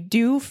 And if you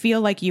do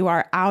feel like you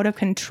are out of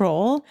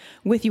control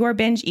with your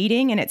binge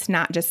eating, and it's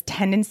not just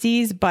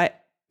tendencies,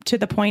 but to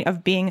the point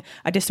of being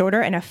a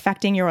disorder and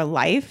affecting your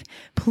life,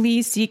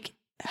 please seek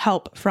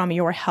help from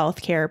your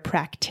healthcare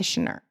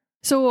practitioner.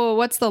 So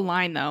what's the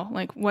line though?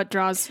 Like what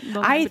draws the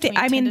line between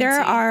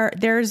tendency?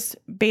 There's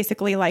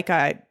basically like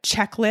a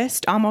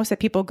checklist almost that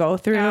people go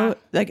through,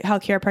 like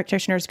healthcare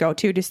practitioners go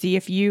to see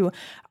if you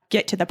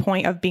get to the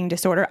point of being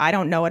disorder. I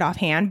don't know it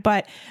offhand,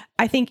 but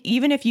I think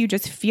even if you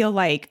just feel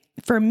like,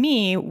 for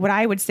me, what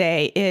I would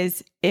say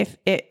is if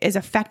it is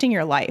affecting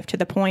your life to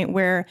the point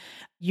where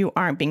you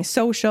aren't being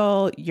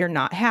social, you're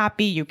not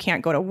happy, you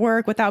can't go to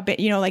work without, like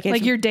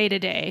your day to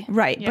day.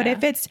 Right. Yeah. But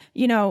if it's,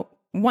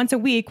 once a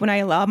week when I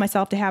allow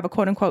myself to have a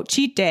quote unquote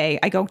cheat day,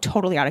 I go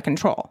totally out of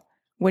control,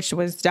 which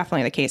was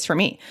definitely the case for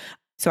me.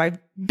 So I've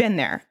been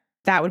there.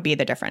 That would be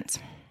the difference.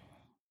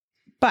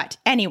 But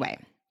anyway,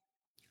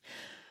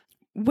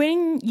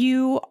 when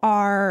you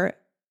are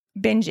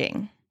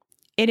binging,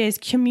 it is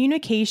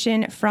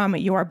communication from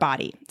your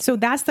body. So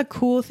that's the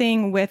cool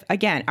thing with,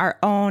 again, our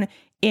own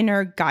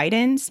inner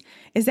guidance,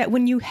 is that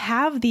when you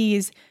have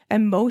these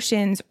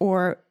emotions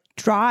or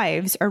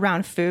drives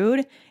around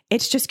food,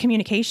 it's just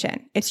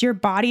communication. It's your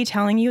body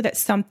telling you that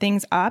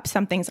something's up,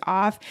 something's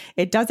off.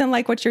 It doesn't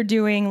like what you're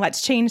doing.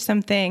 Let's change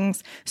some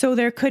things. So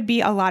there could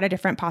be a lot of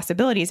different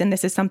possibilities. And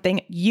this is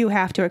something you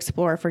have to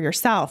explore for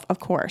yourself, of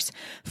course.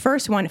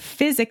 First one,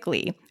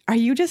 physically, are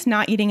you just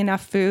not eating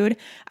enough food?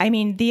 I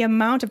mean, the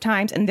amount of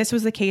times, and this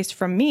was the case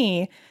for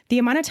me, the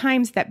amount of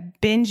times that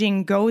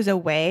binging goes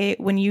away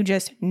when you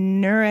just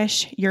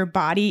nourish your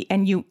body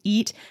and you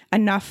eat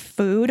enough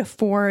food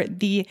for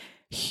the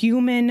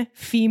human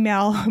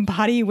female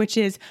body, which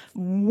is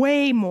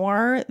way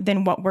more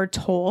than what we're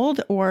told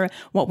or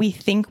what we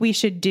think we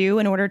should do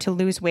in order to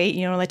lose weight,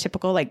 the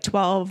typical like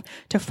 12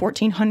 to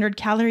 1400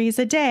 calories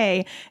a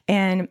day,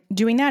 and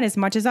doing that as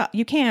much as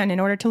you can in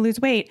order to lose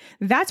weight.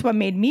 That's what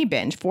made me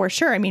binge for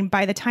sure. I mean,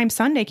 by the time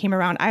Sunday came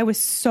around, I was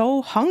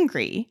so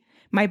hungry.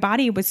 My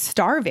body was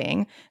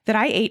starving that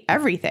I ate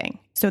everything.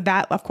 So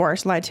that, of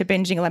course, led to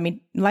binging,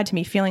 led to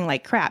me feeling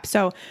like crap.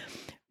 So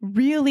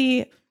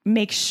really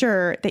make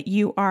sure that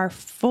you are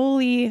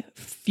fully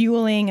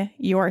fueling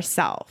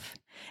yourself.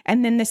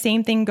 And then the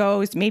same thing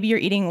goes, maybe you're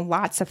eating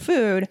lots of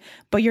food,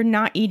 but you're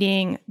not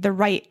eating the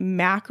right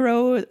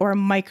macro or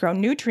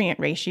micronutrient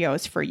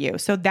ratios for you.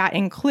 So that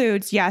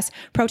includes, yes,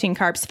 protein,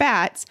 carbs,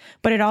 fats,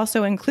 but it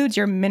also includes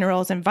your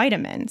minerals and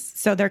vitamins.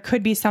 So there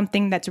could be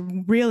something that's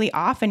really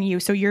off in you.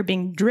 So you're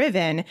being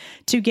driven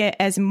to get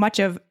as much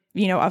of,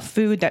 a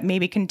food that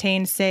maybe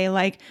contains, say,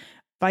 like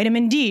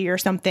vitamin D or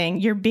something.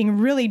 You're being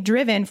really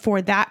driven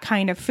for that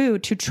kind of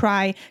food to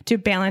try to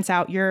balance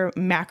out your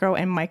macro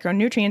and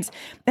micronutrients.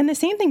 And the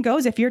same thing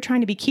goes if you're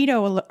trying to be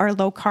keto or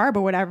low carb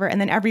or whatever,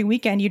 and then every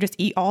weekend you just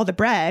eat all the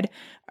bread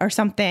or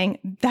something.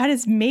 That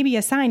is maybe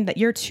a sign that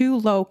you're too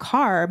low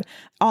carb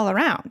all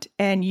around,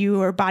 and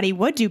your body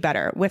would do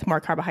better with more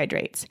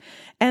carbohydrates.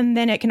 And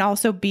then it can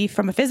also be,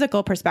 from a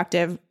physical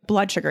perspective,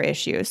 blood sugar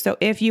issues. So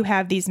if you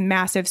have these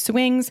massive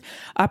swings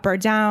up or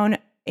down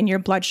in your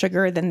blood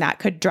sugar, then that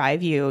could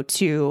drive you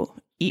to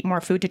eat more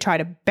food to try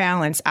to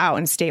balance out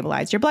and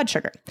stabilize your blood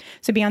sugar.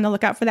 So be on the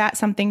lookout for that,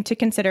 something to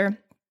consider.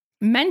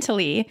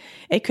 Mentally,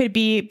 it could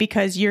be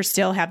because you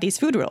still have these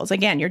food rules.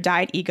 Again, your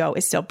diet ego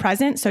is still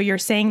present. So you're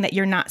saying that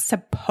you're not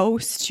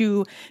supposed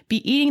to be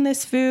eating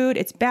this food.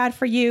 It's bad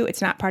for you.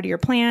 It's not part of your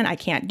plan. I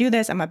can't do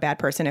this. I'm a bad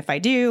person if I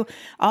do.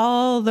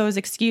 All those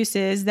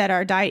excuses that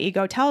our diet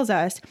ego tells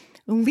us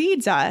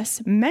leads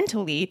us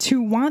mentally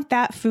to want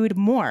that food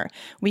more.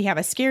 We have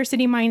a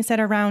scarcity mindset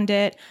around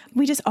it.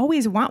 We just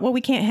always want what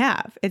we can't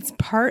have. It's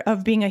part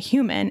of being a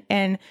human.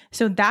 And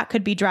so that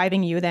could be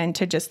driving you then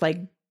to just like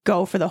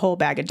go for the whole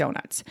bag of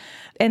donuts.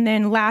 And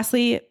then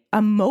lastly,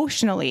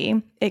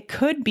 emotionally, it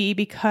could be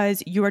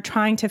because you are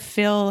trying to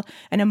fill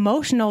an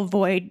emotional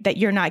void that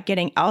you're not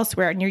getting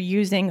elsewhere, and you're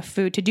using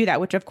food to do that,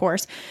 which of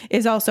course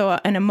is also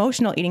an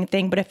emotional eating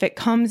thing. But if it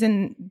comes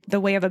in the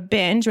way of a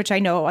binge, which I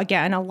know,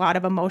 again, a lot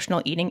of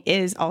emotional eating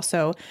is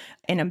also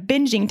in a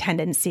binging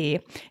tendency,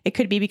 it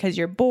could be because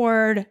you're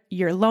bored,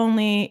 you're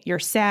lonely, you're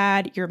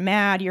sad, you're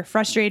mad, you're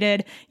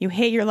frustrated, you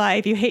hate your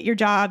life, you hate your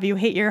job, you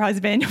hate your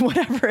husband,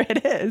 whatever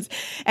it is,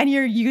 and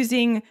you're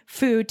using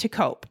food to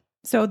cope.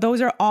 So those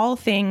are all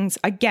things,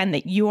 again,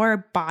 that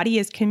your body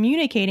is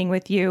communicating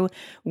with you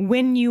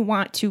when you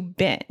want to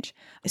binge.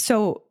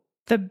 So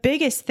the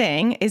biggest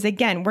thing is,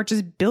 again, we're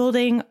just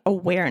building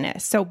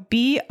awareness. So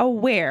be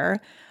aware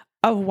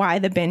of why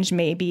the binge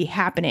may be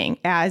happening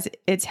as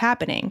it's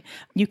happening.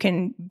 You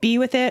can be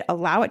with it,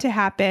 allow it to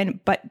happen,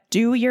 but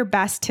do your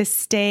best to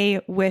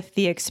stay with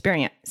the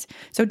experience.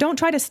 So don't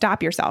try to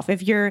stop yourself.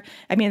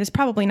 It's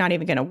probably not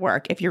even going to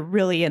work if you're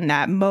really in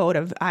that mode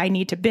of, I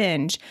need to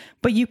binge,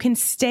 but you can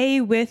stay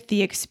with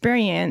the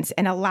experience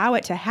and allow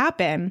it to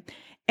happen.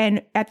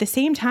 And at the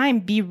same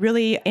time, be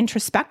really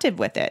introspective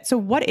with it. So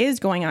what is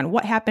going on?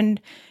 What happened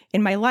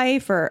in my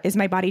life, or is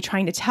my body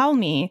trying to tell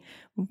me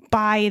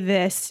by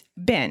this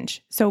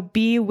binge? So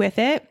be with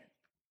it.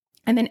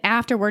 And then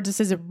afterwards, this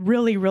is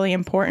really, really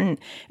important,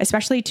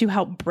 especially to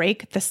help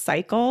break the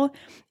cycle,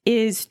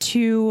 is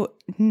to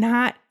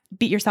not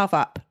beat yourself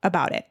up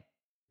about it.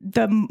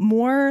 The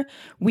more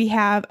we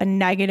have a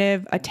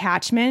negative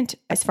attachment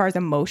as far as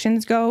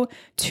emotions go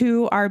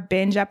to our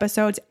binge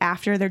episodes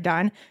after they're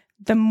done,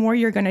 the more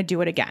you're going to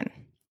do it again.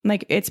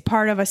 Like, it's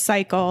part of a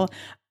cycle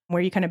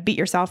where you kind of beat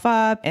yourself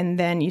up and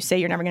then you say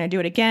you're never going to do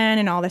it again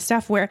and all this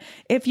stuff, where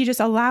if you just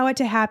allow it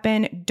to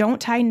happen, don't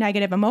tie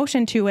negative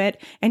emotion to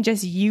it and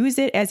just use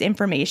it as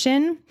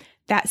information,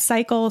 that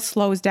cycle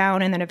slows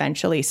down and then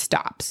eventually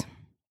stops.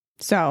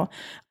 So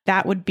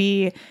that would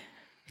be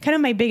kind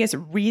of my biggest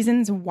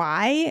reasons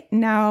why.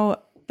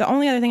 Now, the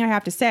only other thing I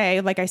have to say,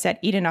 like I said,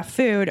 eat enough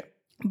food,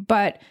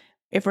 but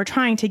if we're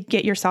trying to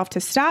get yourself to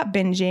stop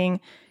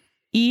binging,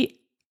 eat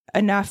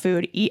enough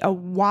food, eat a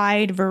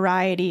wide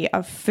variety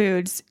of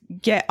foods,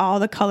 get all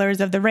the colors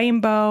of the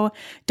rainbow.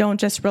 Don't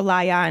just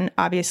rely on,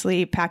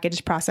 obviously,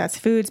 packaged processed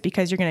foods,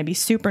 because you're going to be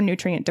super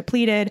nutrient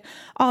depleted,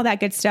 all that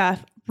good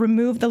stuff.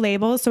 Remove the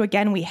labels. So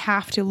again, we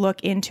have to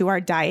look into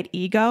our diet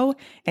ego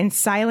and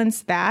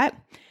silence that.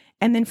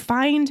 And then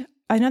find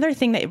another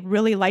thing that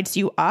really lights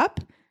you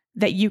up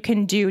that you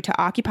can do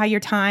to occupy your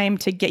time,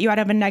 to get you out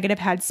of a negative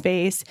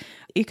headspace.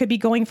 It could be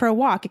going for a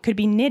walk. It could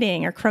be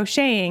knitting or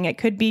crocheting. It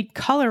could be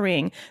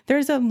coloring.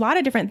 There's a lot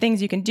of different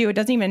things you can do. It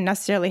doesn't even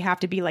necessarily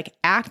have to be like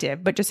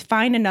active, but just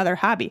find another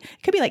hobby.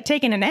 It could be like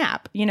taking a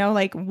nap,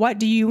 like what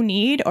do you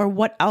need, or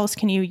what else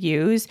can you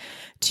use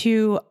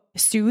to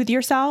soothe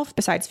yourself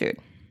besides food.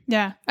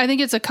 Yeah. I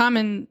think it's a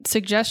common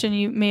suggestion.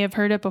 You may have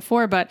heard it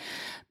before, but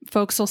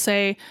folks will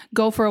say,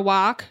 go for a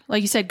walk.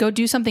 Like you said, go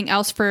do something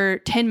else for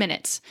 10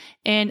 minutes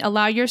and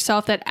allow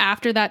yourself that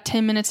after that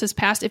 10 minutes has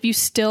passed, if you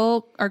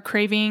still are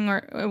craving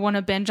or want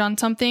to binge on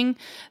something,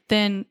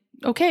 then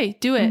okay,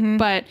 do it.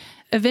 But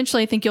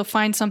eventually I think you'll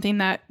find something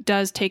that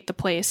does take the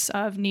place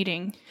of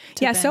needing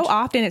to binge. So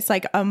often it's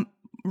like a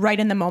right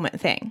in the moment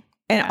thing.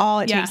 And all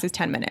it takes is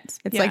 10 minutes.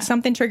 It's like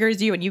something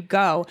triggers you and you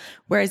go.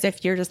 Whereas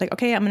if you're just like,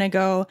 okay, I'm going to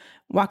go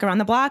walk around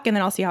the block and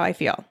then I'll see how I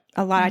feel.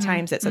 A lot of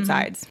times it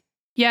subsides.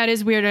 Yeah, it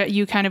is weird that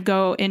you kind of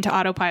go into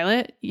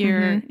autopilot.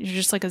 You're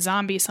just like a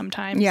zombie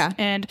sometimes. Yeah.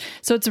 And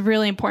so it's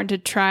really important to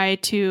try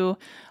to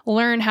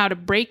learn how to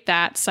break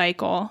that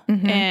cycle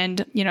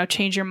and, you know,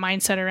 change your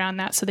mindset around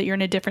that so that you're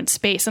in a different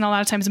space. And a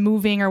lot of times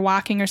moving or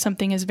walking or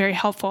something is very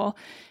helpful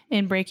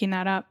in breaking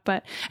that up.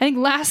 But I think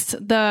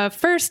the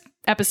first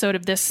episode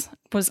of this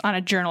was on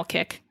a journal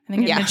kick. I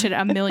think I mentioned it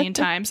a million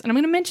times, and I'm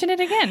going to mention it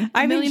again.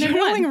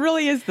 Journaling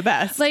really is the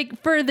best.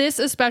 Like for this,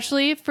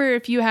 especially for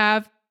if you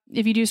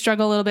do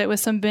struggle a little bit with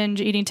some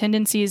binge eating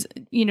tendencies,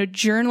 you know,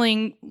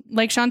 journaling,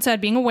 like Sean said,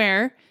 being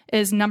aware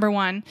is number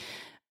one.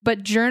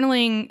 But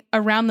journaling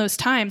around those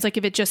times, like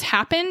if it just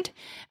happened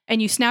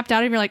and you snapped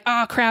out of it, you're like,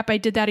 oh crap, I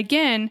did that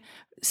again.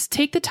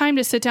 Take the time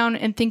to sit down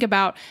and think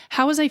about,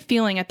 how was I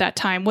feeling at that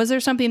time? Was there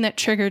something that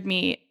triggered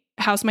me?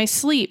 How's my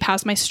sleep?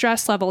 How's my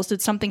stress levels?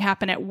 Did something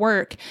happen at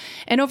work?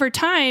 And over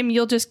time,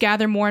 you'll just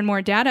gather more and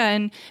more data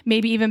and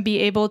maybe even be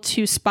able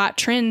to spot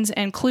trends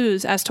and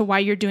clues as to why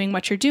you're doing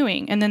what you're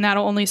doing. And then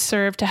that'll only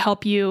serve to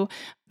help you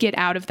get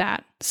out of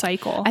that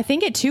cycle. I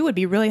think it too would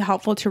be really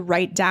helpful to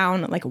write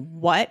down like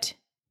what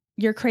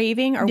you're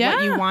craving or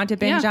what you want to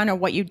binge on or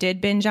what you did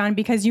binge on,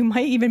 because you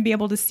might even be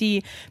able to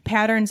see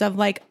patterns of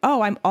like,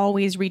 oh, I'm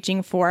always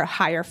reaching for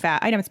higher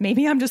fat items.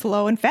 Maybe I'm just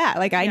low in fat.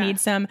 Like I need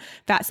some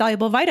fat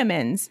soluble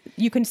vitamins.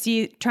 You can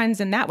see trends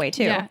in that way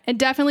too. Yeah. And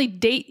definitely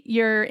date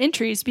your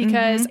entries,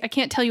 because I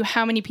can't tell you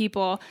how many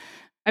people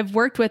I've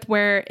worked with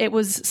where it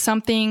was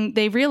something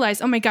they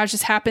realized, oh my gosh,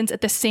 this happens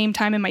at the same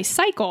time in my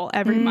cycle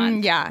every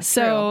month. Yeah.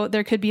 So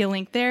there could be a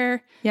link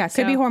there. Yeah. It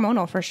could be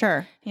hormonal for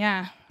sure.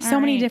 Yeah. So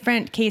many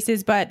different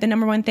cases, but the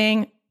number one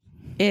thing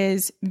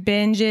is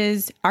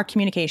binges our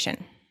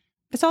communication.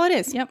 That's all it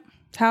is. Yep.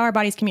 It's how our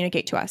bodies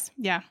communicate to us.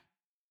 Yeah.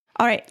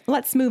 All right,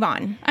 let's move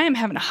on. I am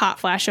having a hot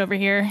flash over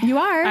here. You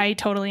are? I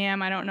totally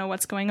am. I don't know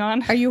what's going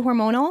on. Are you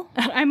hormonal?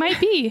 I might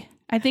be.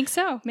 I think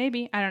so.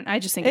 Maybe. I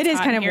just think it is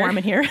kind of warm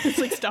in here. It's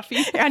like stuffy.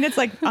 And it's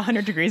like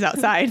 100 degrees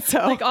outside. So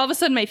like all of a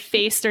sudden my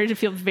face started to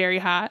feel very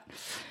hot.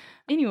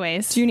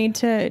 Anyways. Do you need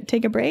to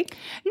take a break?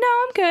 No,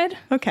 I'm good.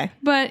 Okay.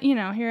 But, you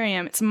know, here I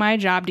am. It's my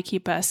job to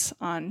keep us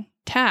on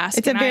task.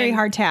 It's a very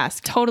hard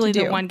task. Totally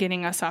the one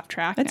getting us off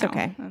track. That's now.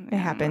 okay. It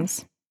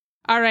happens.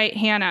 All right,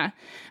 Hannah.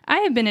 I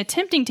have been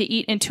attempting to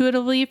eat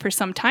intuitively for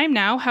some time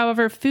now.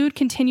 However, food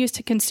continues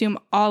to consume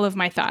all of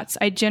my thoughts.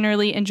 I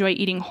generally enjoy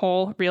eating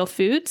whole, real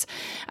foods.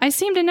 I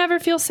seem to never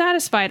feel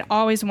satisfied,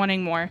 always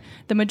wanting more.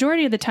 The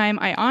majority of the time,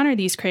 I honor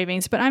these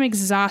cravings, but I'm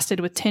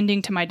exhausted with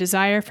tending to my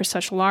desire for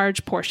such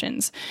large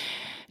portions.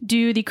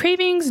 Do the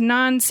cravings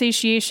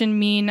non-satiation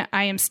mean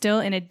I am still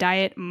in a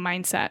diet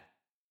mindset?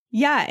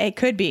 Yeah, it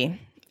could be.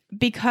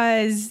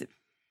 Because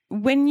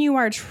when you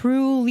are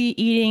truly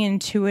eating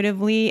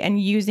intuitively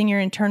and using your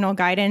internal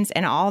guidance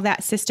and all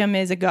that system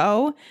is a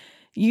go,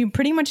 you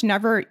pretty much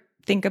never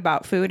think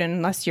about food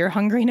unless you're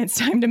hungry and it's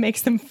time to make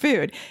some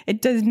food.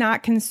 It does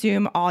not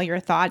consume all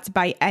your thoughts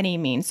by any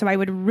means. So I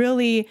would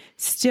really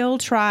still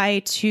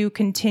try to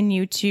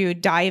continue to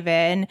dive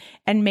in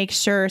and make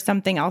sure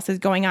something else is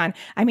going on.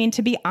 I mean,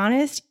 to be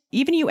honest,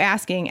 even you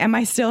asking, am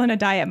I still in a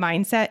diet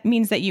mindset,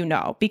 means that you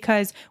know,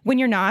 because when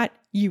you're not,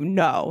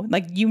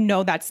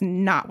 that's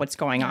not what's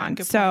going on.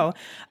 So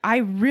I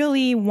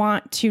really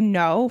want to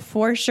know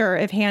for sure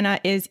if Hannah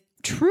is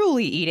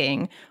truly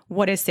eating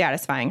what is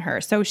satisfying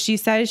her. So she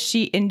says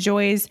she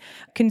enjoys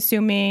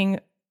consuming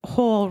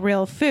whole,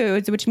 real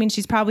foods, which means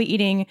she's probably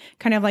eating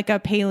kind of like a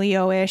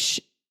paleo-ish,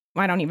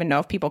 I don't even know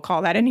if people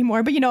call that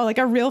anymore, but like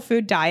a real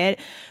food diet,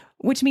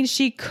 which means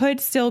she could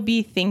still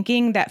be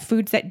thinking that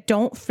foods that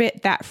don't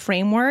fit that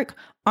framework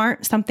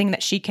aren't something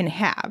that she can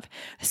have.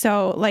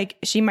 So like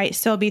she might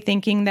still be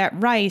thinking that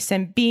rice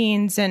and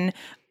beans and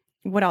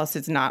what else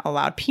is not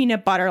allowed,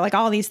 peanut butter, like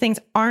all these things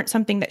aren't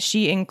something that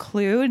she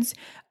includes.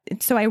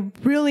 So I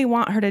really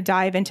want her to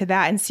dive into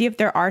that and see if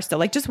there are still,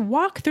 like, just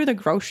walk through the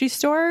grocery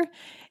store.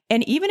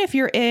 And even if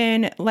you're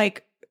in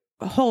like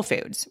Whole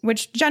Foods,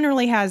 which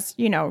generally has,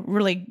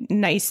 really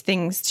nice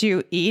things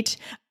to eat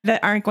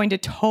that aren't going to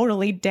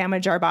totally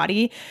damage our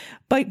body,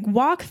 but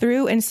walk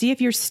through and see if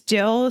you're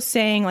still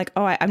saying like,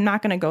 oh, I'm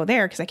not going to go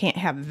there because I can't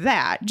have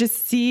that.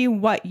 Just see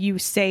what you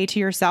say to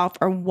yourself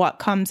or what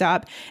comes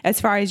up as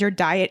far as your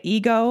diet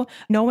ego,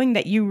 knowing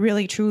that you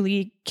really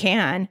truly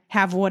can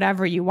have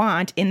whatever you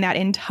want in that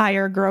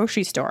entire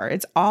grocery store.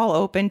 It's all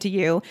open to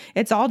you.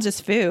 It's all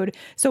just food.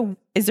 So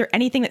is there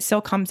anything that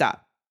still comes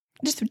up?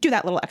 Just do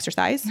that little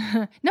exercise.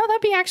 No,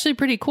 that'd be actually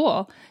pretty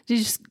cool. You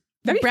just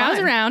browse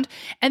around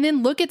and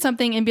then look at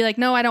something and be like,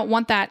 no, I don't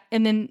want that.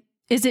 And then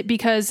is it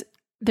because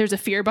there's a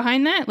fear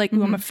behind that? Like,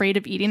 ooh, I'm afraid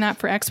of eating that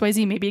for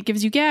XYZ. Maybe it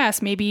gives you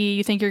gas. Maybe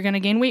you think you're going to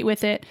gain weight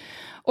with it.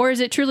 Or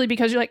is it truly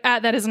because you're like,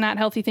 that is not a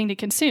healthy thing to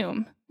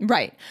consume?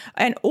 Right.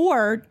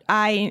 Or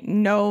I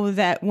know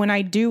that when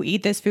I do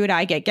eat this food,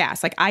 I get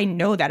gas. Like, I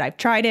know that I've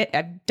tried it,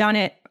 I've done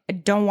it, I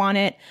don't want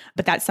it,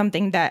 but that's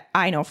something that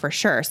I know for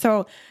sure.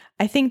 So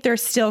I think there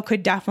still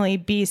could definitely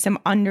be some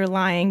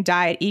underlying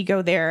diet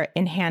ego there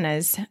in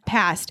Hannah's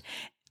past.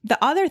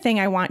 The other thing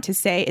I want to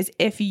say is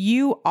if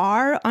you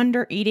are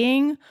under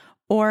eating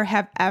or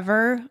have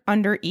ever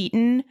under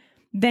eaten,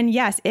 then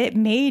yes, it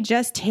may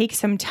just take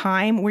some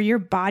time where your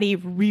body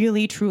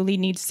really, truly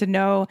needs to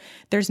know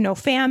there's no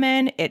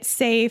famine, it's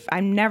safe,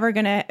 I'm never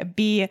going to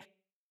be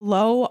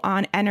low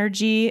on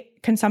energy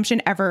consumption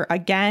ever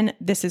again.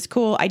 This is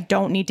cool. I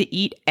don't need to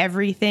eat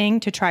everything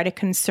to try to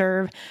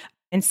conserve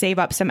and save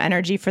up some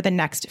energy for the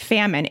next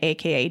famine,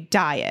 aka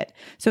diet.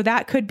 So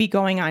that could be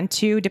going on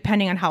too,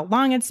 depending on how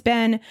long it's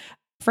been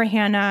for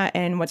Hannah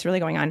and what's really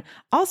going on.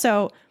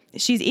 Also,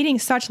 she's eating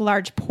such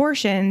large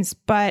portions,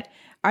 but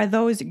are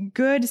those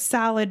good,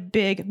 solid,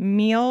 big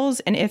meals?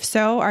 And if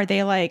so, are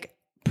they like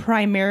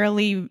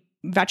primarily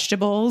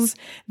vegetables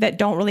that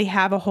don't really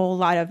have a whole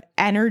lot of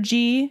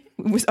energy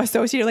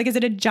associated? Like, is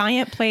it a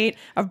giant plate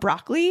of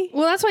broccoli?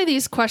 Well, that's why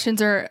these questions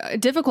are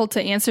difficult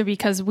to answer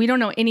because we don't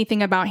know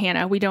anything about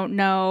Hannah. We don't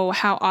know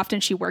how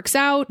often she works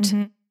out.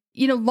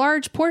 You know,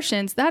 large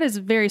portions, that is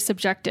very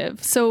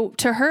subjective. So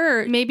to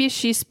her, maybe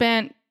she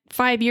spent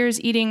 5 years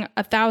eating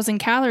 1,000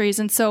 calories.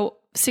 And so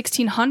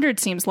 1,600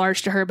 seems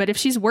large to her. But if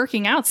she's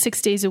working out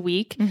 6 days a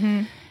week,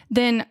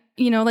 then,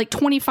 you know, like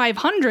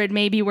 2,500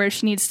 may be where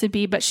she needs to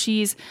be, but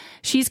she's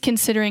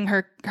considering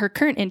her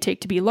current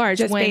intake to be large.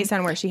 Just based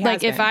on where she has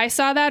like been. If I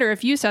saw that or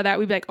if you saw that,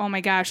 we'd be like, oh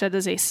my gosh, that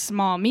is a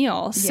small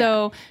meal. Yeah.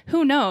 So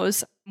who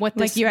knows what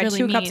this like you had really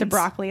 2 means. cups of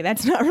broccoli.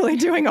 That's not really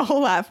doing a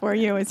whole lot for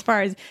you as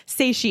far as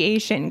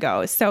satiation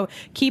goes. So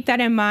keep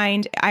that in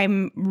mind.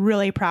 I'm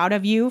really proud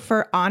of you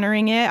for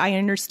honoring it. I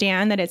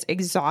understand that it's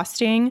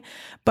exhausting,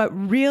 but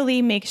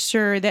really make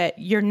sure that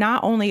you're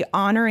not only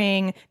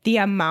honoring the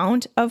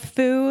amount of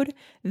food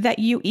that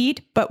you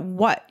eat, but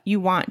what you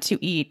want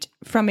to eat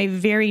from a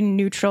very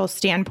neutral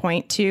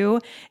standpoint too.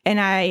 And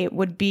I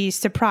would be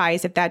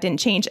surprised if that didn't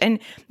change. And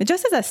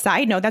just as a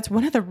side note, that's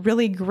one of the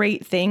really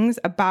great things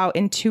about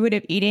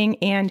intuitive eating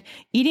and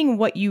eating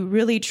what you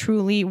really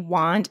truly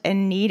want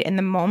and need in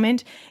the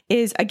moment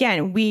is,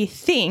 again, we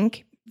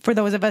think, for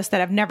those of us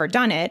that have never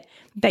done it,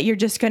 that you're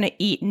just going to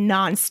eat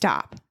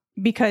nonstop,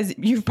 because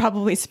you've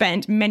probably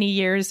spent many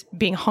years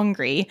being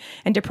hungry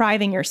and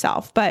depriving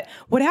yourself. But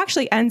what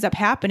actually ends up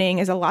happening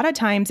is a lot of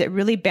times it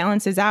really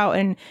balances out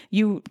and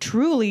you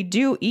truly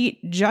do eat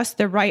just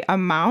the right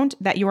amount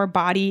that your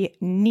body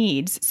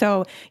needs.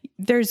 So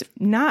there's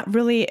not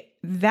really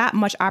that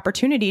much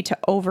opportunity to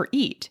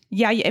overeat.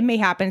 Yeah, it may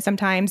happen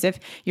sometimes if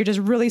you're just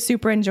really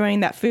super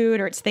enjoying that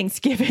food or it's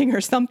Thanksgiving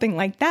or something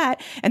like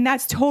that. And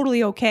that's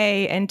totally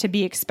okay and to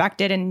be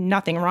expected and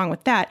nothing wrong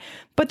with that.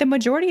 But the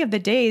majority of the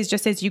days,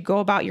 just as you go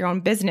about your own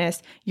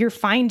business, you're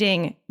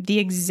finding the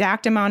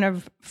exact amount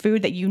of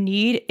food that you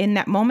need in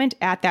that moment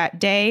at that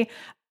day.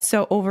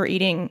 So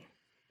overeating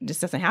just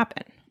doesn't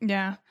happen.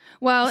 Yeah.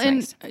 Well, That's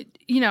and, nice.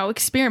 You know,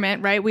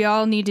 experiment, right? We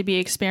all need to be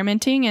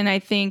experimenting. And I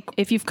think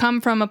if you've come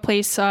from a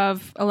place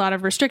of a lot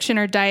of restriction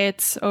or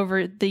diets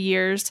over the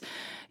years,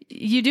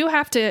 you do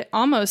have to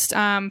almost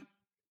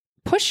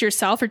push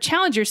yourself or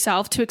challenge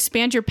yourself to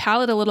expand your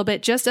palate a little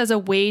bit, just as a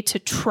way to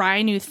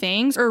try new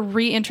things or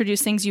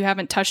reintroduce things you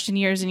haven't touched in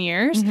years and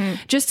years,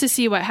 just to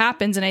see what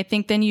happens. And I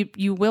think then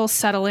you will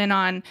settle in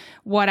on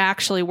what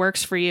actually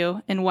works for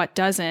you and what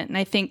doesn't. And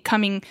I think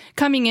coming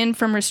in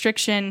from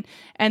restriction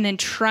and then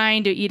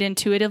trying to eat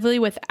intuitively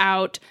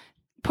without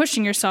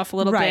pushing yourself a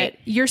little bit,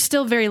 you're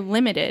still very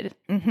limited,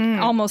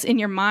 almost in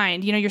your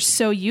mind. You know, you're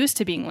so used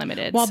to being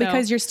limited. Well,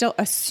 because you're still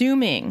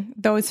assuming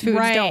those foods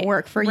don't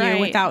work for you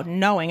without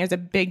knowing. There's a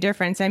big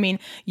difference. I mean,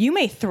 you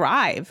may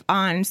thrive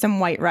on some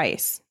white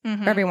rice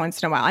every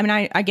once in a while. I mean,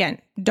 I, again,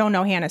 don't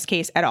know Hannah's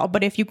case at all,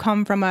 but if you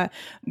come from a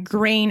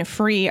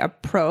grain-free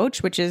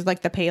approach, which is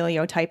like the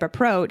paleo type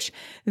approach,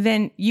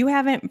 then you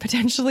haven't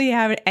potentially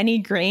had any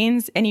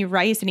grains, any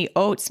rice, any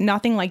oats,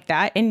 nothing like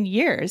that in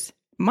years.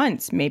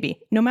 Months, maybe,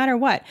 no matter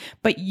what.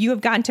 But you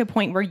have gotten to a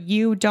point where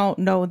you don't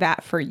know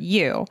that for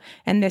you.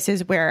 And this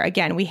is where,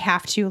 again, we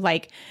have to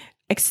like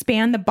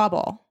expand the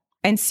bubble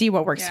and see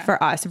what works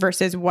for us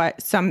versus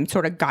what some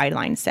sort of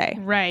guidelines say.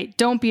 Right.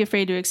 Don't be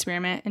afraid to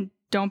experiment, and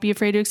don't be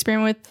afraid to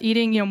experiment with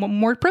eating, you know,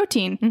 more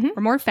protein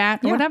or more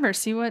fat or whatever.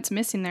 See what's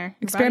missing there.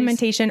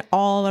 Experimentation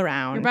all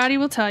around. Your body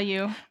will tell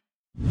you.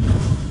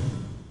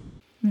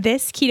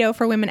 This Keto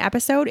for Women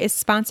episode is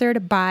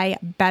sponsored by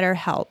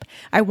BetterHelp.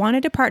 I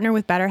wanted to partner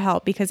with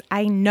BetterHelp because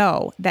I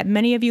know that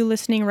many of you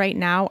listening right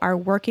now are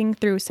working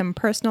through some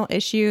personal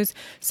issues,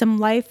 some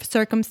life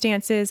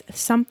circumstances,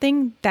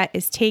 something that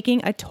is taking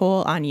a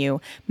toll on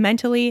you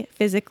mentally,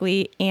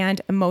 physically,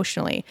 and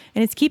emotionally,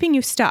 and it's keeping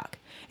you stuck.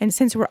 And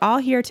since we're all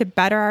here to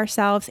better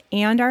ourselves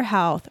and our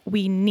health,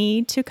 we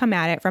need to come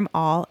at it from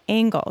all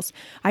angles.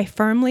 I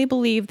firmly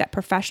believe that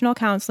professional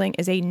counseling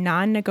is a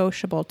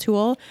non-negotiable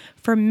tool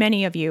for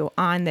many of you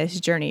on this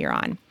journey you're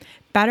on.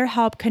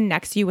 BetterHelp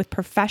connects you with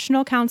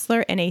professional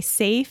counselor in a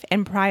safe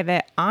and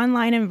private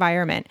online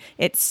environment.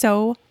 It's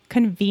so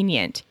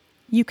convenient.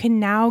 You can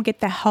now get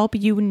the help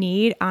you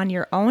need on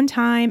your own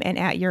time and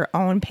at your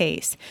own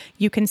pace.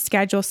 You can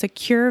schedule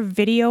secure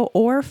video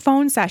or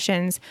phone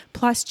sessions,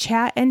 plus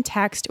chat and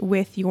text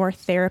with your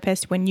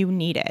therapist when you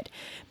need it.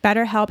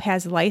 BetterHelp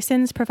has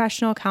licensed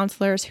professional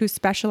counselors who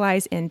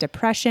specialize in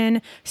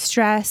depression,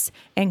 stress,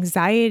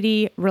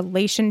 anxiety,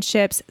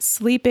 relationships,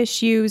 sleep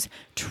issues,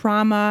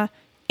 trauma,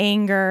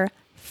 anger,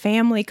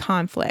 family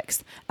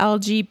conflicts,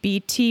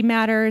 LGBT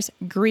matters,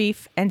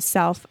 grief, and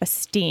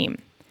self-esteem.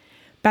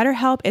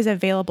 BetterHelp is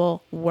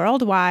available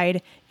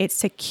worldwide. It's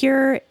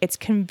secure, it's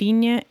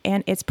convenient,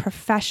 and it's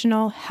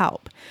professional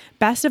help.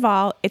 Best of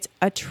all, it's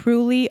a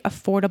truly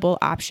affordable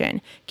option.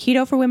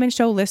 Keto for Women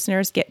Show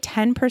listeners get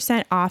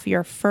 10% off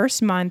your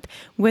first month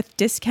with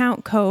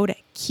discount code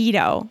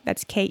KETO.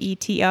 That's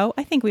KETO.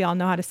 I think we all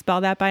know how to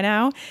spell that by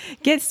now.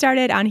 Get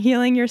started on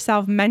healing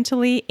yourself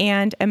mentally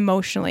and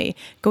emotionally.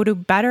 Go to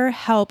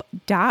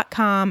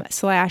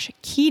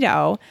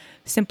betterhelp.com/keto.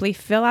 Simply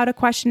fill out a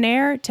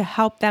questionnaire to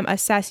help them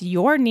assess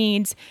your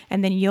needs,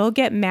 and then you'll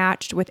get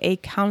matched with a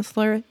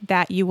counselor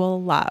that you will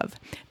love.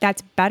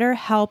 That's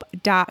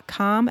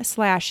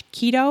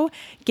betterhelp.com/keto.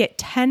 Get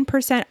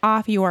 10%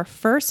 off your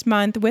first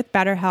month with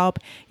BetterHelp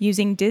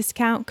using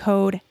discount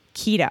code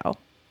KETO.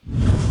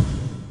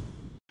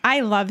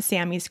 I love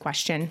Sammy's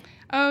question.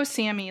 Oh,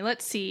 Sammy,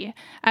 let's see.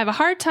 I have a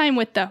hard time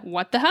with the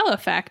what the hell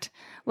effect.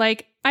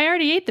 Like, I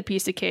already ate the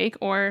piece of cake,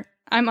 or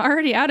I'm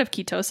already out of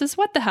ketosis.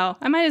 What the hell?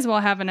 I might as well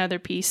have another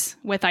piece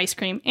with ice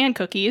cream and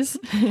cookies.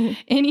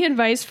 Any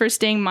advice for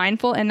staying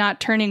mindful and not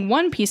turning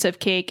one piece of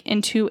cake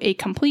into a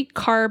complete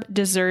carb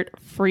dessert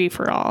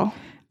free-for-all?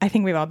 I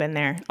think we've all been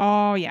there.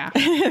 Oh, yeah.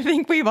 I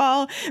think we've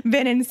all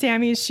been in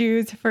Sammy's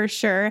shoes for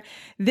sure.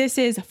 This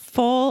is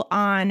full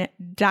on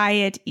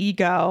diet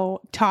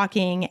ego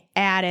talking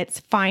at its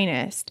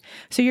finest.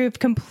 So you've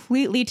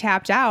completely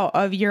tapped out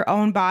of your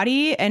own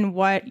body and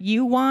what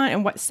you want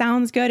and what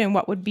sounds good and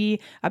what would be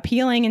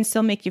appealing and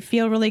still make you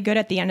feel really good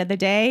at the end of the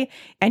day.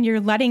 And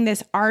you're letting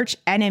this arch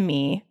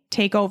enemy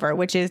take over,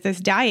 which is this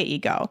diet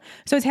ego.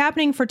 So it's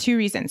happening for two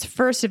reasons.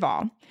 First of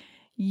all,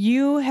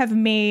 you have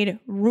made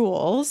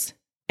rules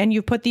and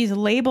you put these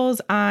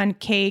labels on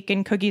cake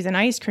and cookies and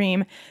ice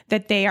cream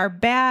that they are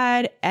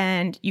bad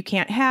and you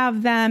can't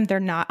have them.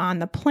 They're not on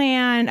the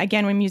plan.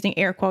 Again, I'm using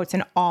air quotes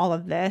in all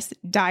of this,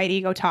 diet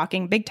ego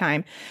talking big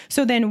time.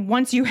 So then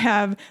once you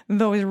have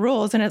those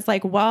rules and it's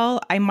like,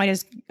 well, I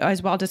might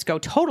as well just go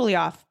totally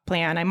off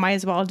plan. I might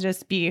as well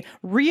just be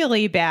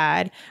really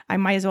bad. I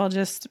might as well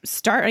just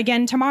start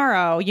again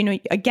tomorrow. You know,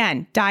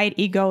 again, diet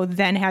ego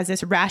then has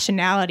this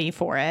rationality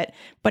for it,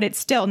 but it's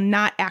still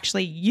not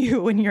actually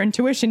you and your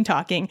intuition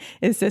talking.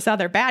 It's this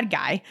other bad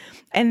guy.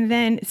 And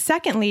then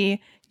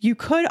secondly, you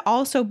could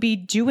also be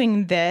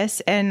doing this.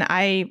 And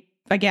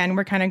again,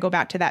 we're kind of go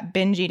back to that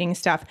binge eating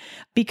stuff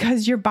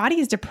because your body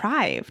is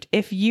deprived.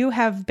 If you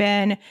have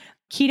been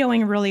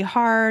ketoing really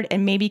hard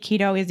and maybe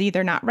keto is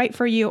either not right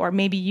for you or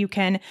maybe you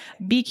can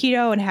be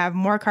keto and have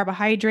more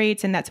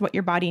carbohydrates and that's what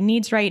your body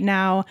needs right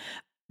now,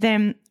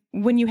 then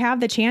when you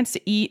have the chance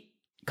to eat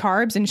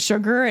carbs and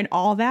sugar and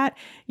all that,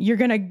 you're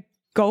going to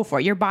go for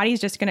it. Your body's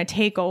just going to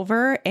take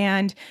over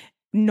and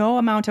no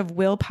amount of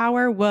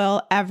willpower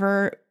will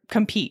ever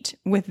compete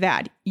with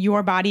that.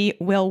 Your body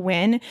will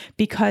win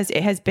because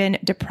it has been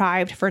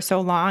deprived for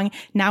so long.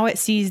 Now it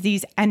sees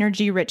these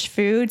energy-rich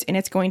foods and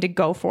it's going to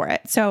go for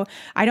it. So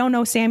I don't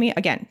know, Sammy.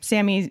 Again,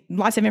 Sammy,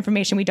 lots of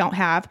information we don't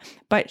have,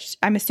 but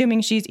I'm assuming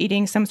she's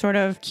eating some sort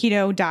of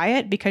keto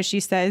diet because she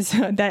says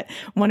that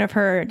one of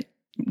her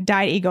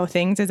diet ego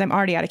things is I'm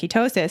already out of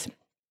ketosis.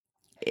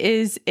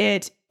 Is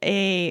it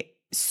a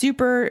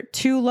super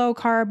too low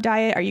carb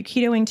diet? Are you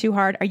ketoing too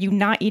hard? Are you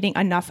not eating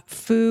enough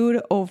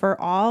food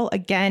overall?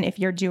 Again, if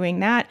you're doing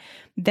that,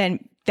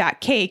 then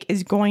that cake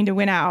is going to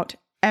win out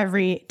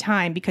every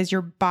time because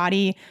your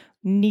body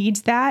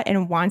needs that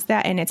and wants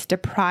that and it's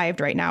deprived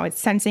right now. It's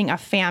sensing a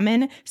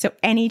famine. So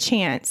any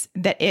chance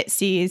that it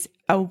sees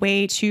a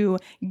way to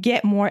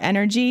get more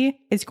energy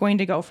is going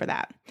to go for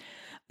that.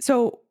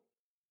 So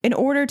in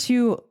order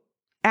to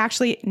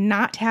actually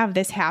not have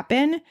this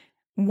happen,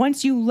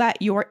 once you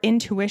let your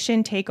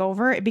intuition take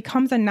over, it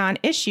becomes a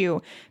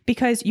non-issue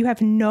because you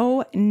have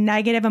no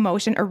negative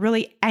emotion or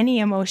really any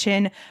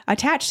emotion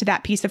attached to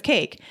that piece of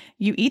cake.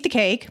 You eat the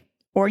cake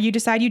or you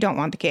decide you don't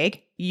want the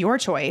cake, your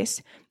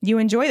choice. You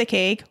enjoy the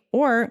cake,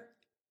 or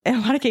in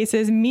a lot of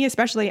cases, me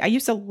especially, I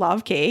used to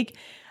love cake.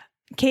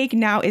 Cake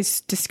now is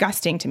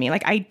disgusting to me.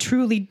 Like I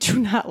truly do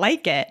not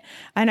like it.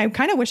 And I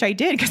kind of wish I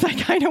did because I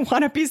kind of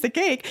want a piece of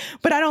cake,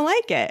 but I don't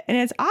like it. And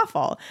it's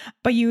awful.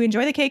 But you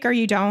enjoy the cake or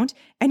you don't,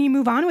 and you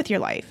move on with your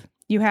life.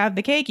 You have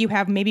the cake, you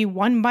have maybe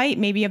one bite,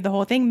 maybe of the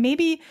whole thing.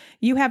 Maybe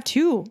you have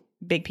two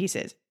big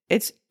pieces.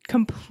 It's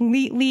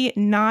completely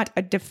not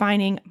a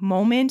defining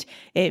moment.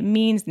 It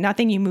means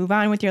nothing. You move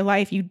on with your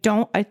life. You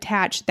don't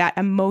attach that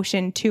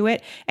emotion to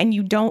it, and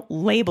you don't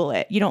label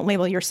it. You don't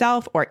label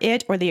yourself or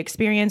it or the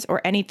experience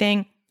or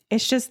anything.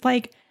 It's just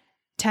like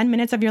 10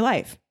 minutes of your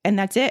life, and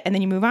that's it. And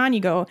then you move on, you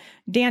go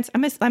dance.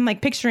 I'm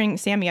like picturing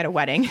Sammy at a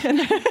wedding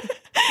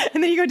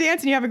and then you go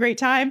dance and you have a great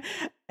time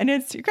and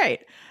it's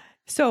great.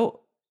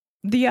 So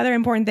the other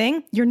important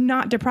thing, you're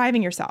not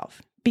depriving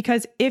yourself,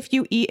 because if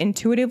you eat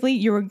intuitively,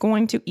 you're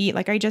going to eat,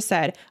 like I just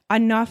said,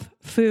 enough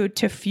food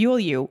to fuel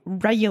you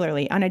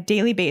regularly on a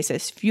daily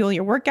basis, fuel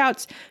your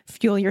workouts,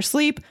 fuel your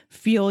sleep,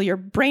 fuel your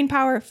brain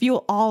power,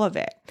 fuel all of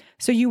it.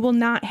 So you will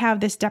not have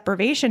this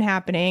deprivation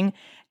happening.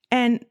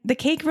 And the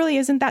cake really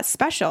isn't that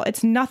special.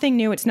 It's nothing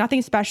new. It's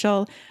nothing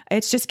special.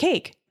 It's just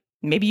cake.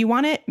 Maybe you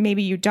want it,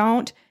 maybe you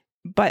don't,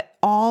 but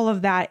all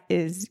of that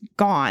is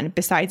gone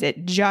besides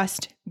it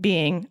just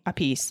being a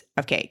piece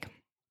of cake.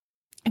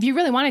 If you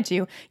really wanted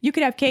to, you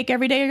could have cake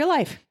every day of your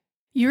life.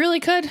 You really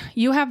could.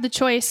 You have the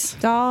choice.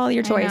 It's all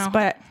your choice,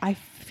 but I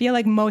feel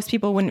like most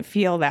people wouldn't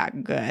feel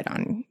that good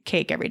on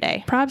cake every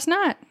day. Probs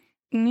not.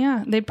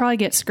 Yeah, they'd probably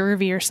get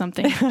scurvy or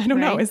something. I don't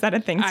know. Is that a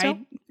thing still?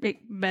 I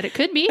bet it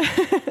could be.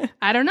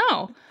 I don't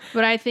know.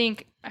 But I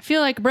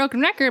feel like a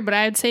broken record, but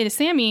I would say to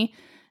Sammy,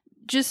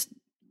 just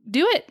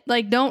do it.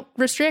 Like, don't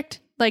restrict.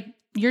 Like,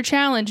 your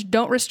challenge,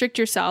 don't restrict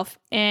yourself.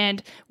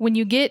 And when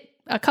you get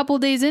a couple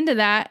days into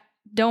that,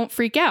 don't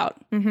freak out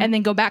and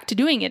then go back to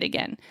doing it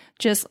again.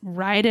 Just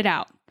ride it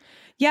out.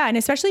 Yeah. And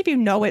especially if you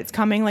know it's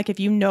coming, like if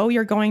you know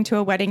you're going to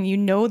a wedding, you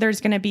know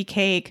there's going to be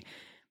cake,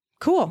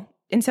 cool.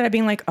 Instead of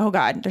being like, oh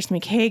God, there's going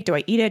to be cake. Do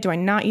I eat it? Do I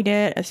not eat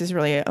it? This is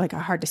really like a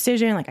hard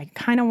decision. Like I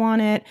kind of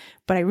want it,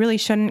 but I really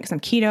shouldn't because I'm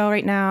keto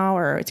right now,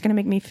 or it's going to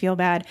make me feel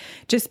bad.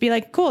 Just be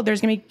like, cool, there's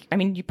going to be, I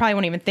mean, you probably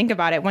won't even think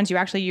about it once you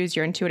actually use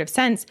your intuitive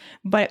sense.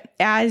 But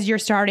as you're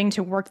starting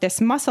to work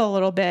this muscle a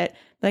little bit,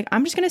 like,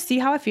 I'm just going to see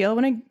how I feel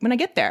when I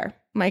get there.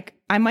 Like,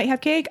 I might have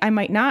cake, I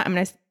might not. I'm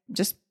going to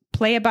just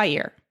play it by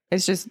ear.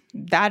 It's just,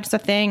 that's a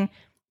thing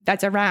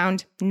that's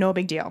around. No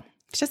big deal.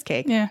 It's just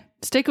cake. Yeah.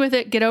 Stick with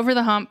it. Get over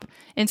the hump.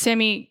 And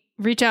Sammy,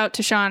 reach out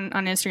to Sean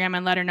on Instagram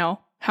and let her know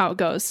how it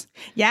goes.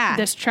 Yeah.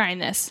 Just trying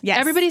this. Yes.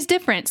 Everybody's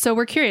different. So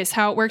we're curious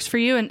how it works for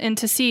you and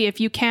to see if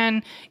you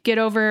can get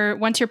over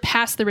once you're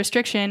past the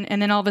restriction and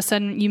then all of a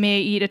sudden you may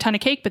eat a ton of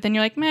cake, but then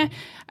you're like, meh,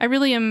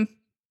 I'm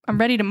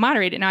ready to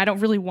moderate it now. I don't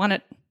really want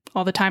it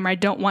all the time, or I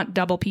don't want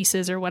double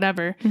pieces or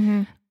whatever.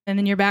 Mm-hmm. And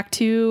then you're back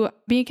to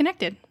being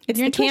connected. It's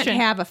the can't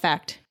have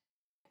effect.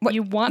 What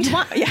you want?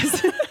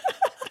 Yes.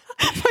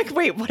 Like,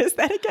 wait, what is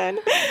that again?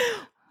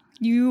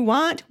 You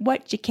want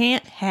what you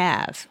can't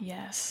have.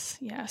 Yes,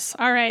 yes.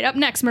 All right, up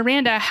next,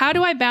 Miranda, how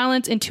do I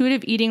balance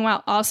intuitive eating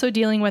while also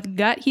dealing with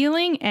gut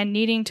healing and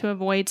needing to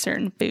avoid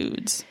certain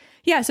foods?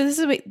 Yeah, so this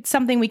is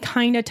something we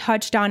kind of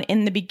touched on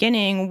in the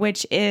beginning,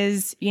 which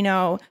is,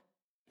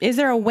 is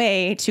there a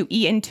way to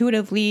eat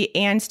intuitively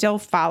and still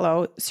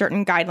follow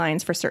certain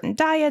guidelines for certain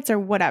diets or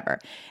whatever?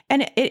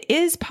 And it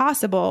is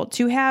possible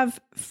to have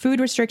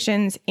food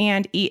restrictions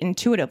and eat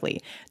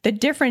intuitively. The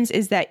difference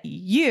is that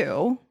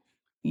you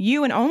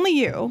and only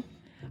you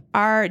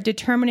are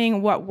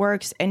determining what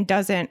works and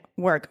doesn't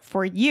work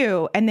for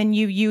you. And then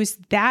you use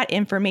that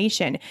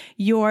information.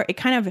 You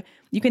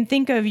can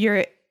think of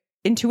your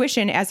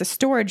intuition as a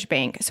storage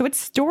bank. So it's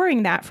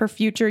storing that for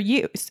future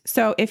use.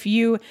 So if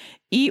you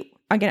eat,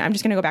 again, I'm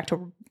just going to go back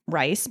to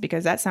rice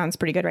because that sounds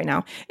pretty good right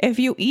now. If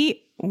you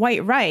eat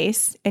white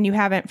rice and you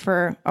haven't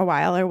for a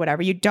while or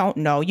whatever, you don't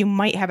know, you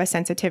might have a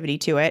sensitivity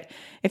to it.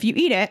 If you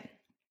eat it,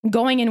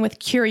 going in with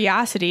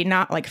curiosity,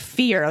 not like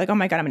fear, like, oh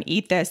my God, I'm going to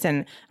eat this and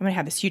I'm going to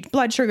have this huge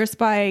blood sugar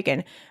spike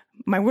and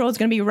my world's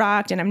going to be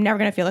rocked and I'm never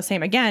going to feel the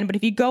same again. But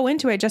if you go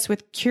into it just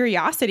with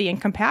curiosity and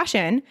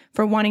compassion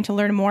for wanting to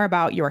learn more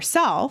about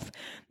yourself,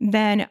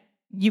 then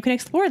you can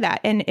explore that.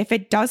 And if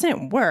it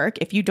doesn't work,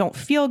 if you don't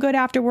feel good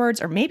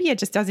afterwards, or maybe it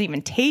just doesn't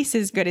even taste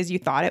as good as you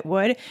thought it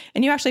would,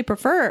 and you actually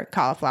prefer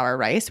cauliflower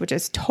rice, which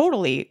is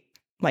totally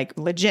like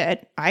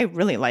legit. I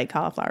really like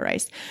cauliflower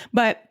rice,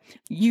 but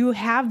you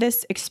have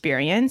this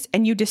experience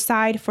and you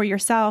decide for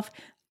yourself,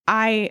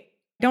 I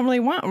don't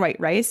really want white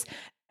rice.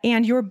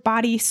 And your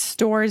body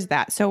stores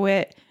that. So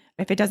if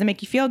it doesn't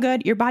make you feel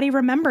good, your body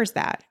remembers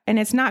that. And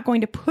it's not going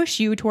to push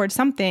you towards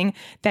something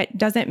that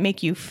doesn't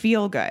make you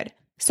feel good.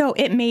 So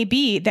it may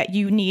be that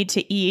you need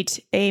to eat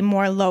a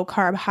more low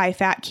carb, high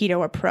fat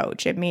keto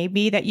approach. It may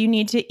be that you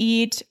need to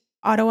eat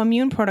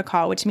autoimmune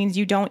protocol, which means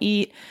you don't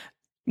eat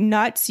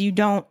nuts, you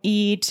don't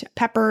eat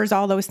peppers,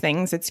 all those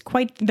things. It's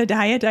quite the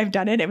diet. I've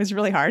done it. It was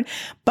really hard.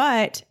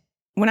 But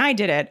when I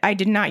did it, I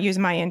did not use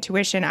my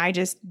intuition. I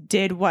just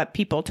did what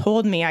people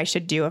told me I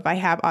should do if I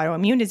have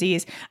autoimmune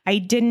disease. I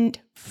didn't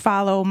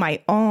follow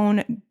my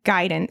own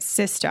guidance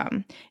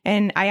system.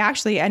 And I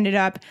actually ended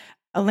up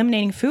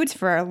eliminating foods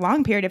for a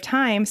long period of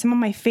time, some of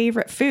my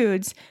favorite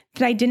foods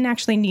that I didn't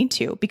actually need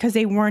to because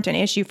they weren't an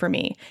issue for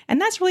me. And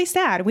that's really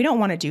sad. We don't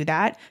want to do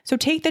that. So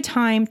take the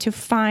time to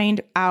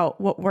find out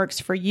what works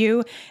for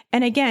you.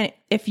 And again,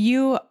 if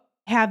you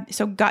have,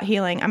 gut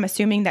healing, I'm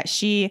assuming that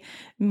she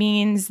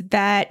means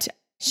that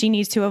she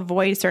needs to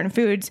avoid certain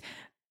foods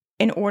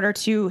in order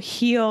to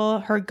heal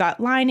her gut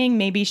lining.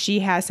 Maybe she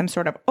has some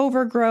sort of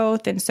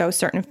overgrowth, and so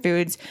certain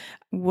foods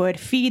would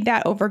feed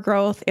that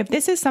overgrowth. If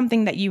this is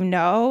something that you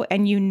know,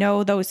 and you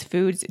know those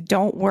foods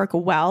don't work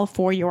well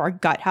for your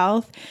gut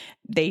health,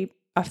 they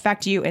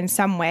affect you in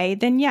some way,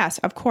 then yes,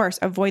 of course,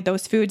 avoid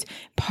those foods.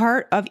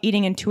 Part of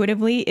eating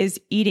intuitively is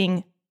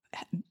eating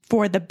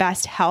for the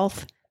best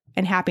health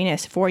and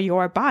happiness for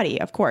your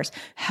body. Of course,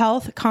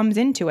 health comes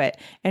into it.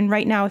 And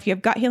right now, if you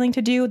have gut healing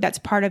to do, that's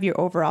part of your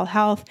overall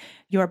health.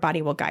 Your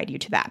body will guide you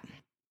to that.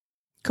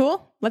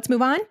 Cool. Let's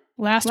move on.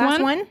 Last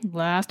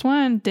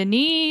one.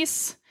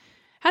 Denise.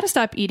 How to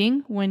stop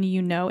eating when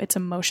you know it's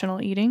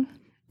emotional eating.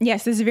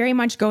 Yes, this very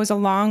much goes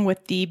along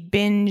with the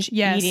binge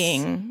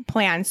eating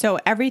plan. So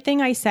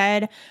everything I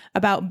said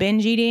about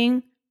binge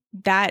eating,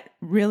 that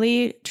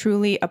really,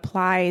 truly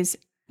applies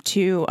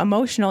to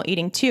emotional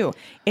eating too.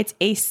 It's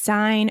a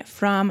sign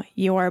from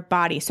your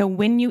body. So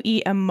when you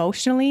eat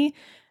emotionally,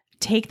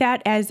 take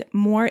that as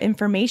more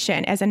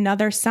information, as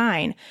another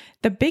sign.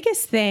 The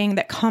biggest thing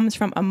that comes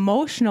from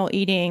emotional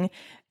eating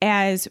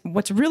as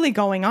what's really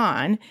going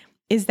on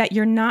is that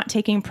you're not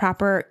taking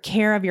proper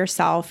care of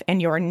yourself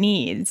and your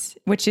needs,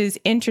 which is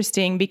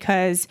interesting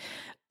because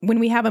when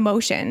we have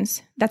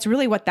emotions, that's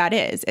really what that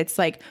is. It's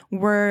like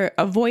we're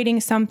avoiding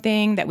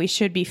something that we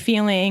should be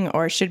feeling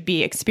or should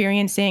be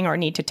experiencing or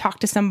need to talk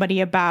to somebody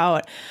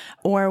about,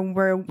 or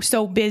we're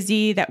so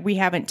busy that we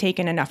haven't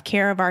taken enough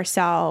care of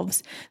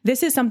ourselves.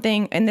 This is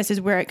something, and this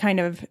is where it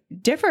kind of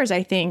differs,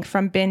 I think,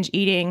 from binge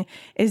eating,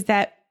 is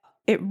that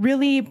it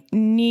really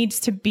needs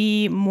to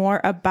be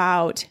more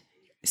about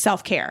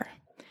self-care.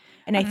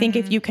 And I think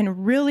if you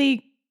can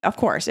really, of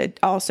course, it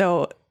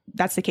also,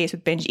 that's the case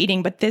with binge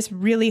eating, but this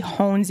really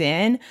hones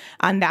in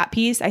on that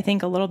piece, I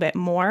think, a little bit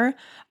more.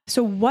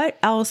 So what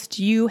else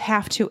do you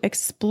have to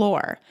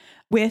explore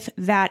with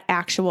that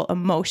actual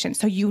emotion?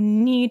 So you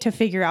need to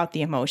figure out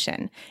the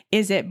emotion.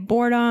 Is it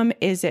boredom?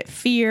 Is it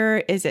fear?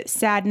 Is it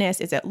sadness?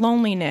 Is it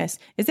loneliness?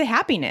 Is it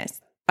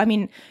happiness? I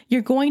mean,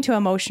 you're going to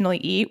emotionally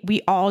eat.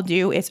 We all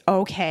do. It's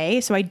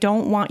okay. So I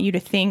don't want you to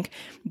think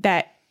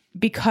that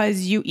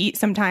because you eat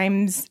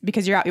sometimes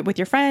because you're out with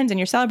your friends and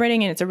you're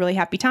celebrating and it's a really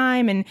happy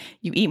time and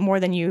you eat more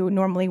than you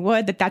normally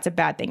would, that's a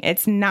bad thing.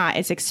 It's not.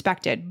 It's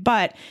expected.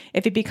 But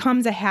if it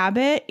becomes a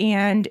habit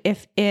and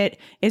if it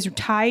is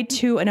tied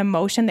to an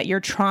emotion that you're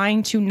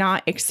trying to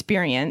not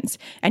experience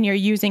and you're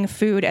using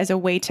food as a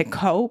way to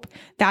cope,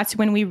 that's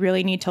when we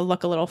really need to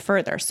look a little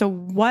further. So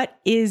what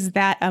is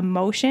that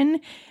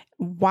emotion?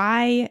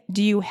 Why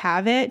do you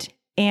have it?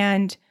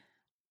 And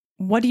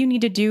what do you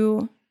need to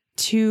do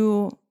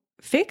to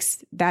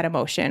fix that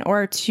emotion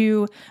or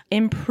to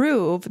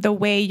improve the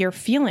way you're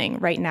feeling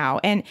right now?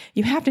 And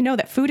you have to know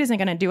that food isn't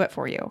going to do it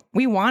for you.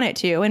 We want it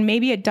to, and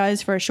maybe it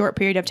does for a short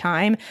period of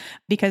time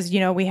because, you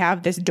know, we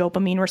have this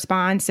dopamine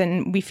response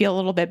and we feel a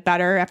little bit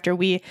better after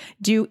we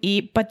do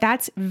eat, but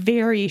that's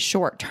very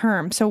short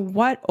term. So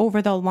what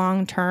over the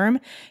long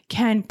term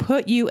can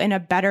put you in a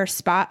better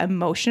spot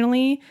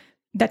emotionally?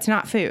 That's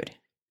not food.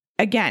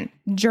 Again,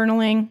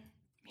 journaling,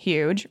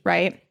 huge,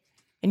 right?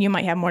 And you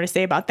might have more to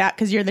say about that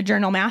because you're the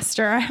journal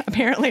master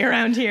apparently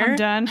around here. I'm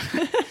done.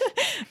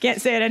 Can't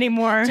say it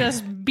anymore.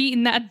 Just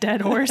beating that dead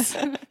horse.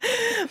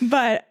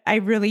 But I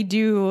really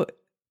do,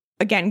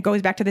 again,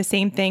 goes back to the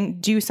same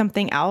thing. Do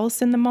something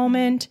else in the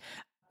moment.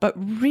 But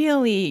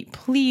really,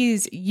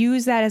 please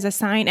use that as a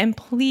sign and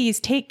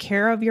please take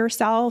care of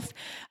yourself.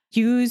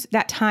 Use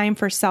that time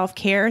for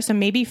self-care. So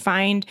maybe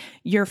find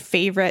your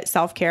favorite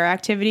self-care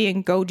activity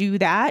and go do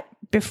that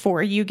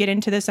before you get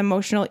into this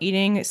emotional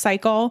eating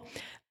cycle.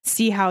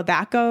 See how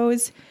that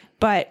goes.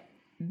 But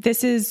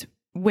this is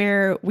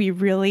where we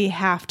really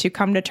have to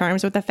come to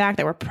terms with the fact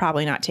that we're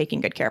probably not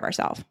taking good care of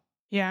ourselves.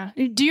 Yeah.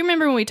 Do you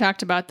remember when we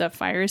talked about the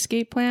fire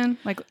escape plan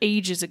like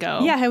ages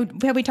ago? Yeah.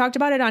 Have we talked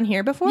about it on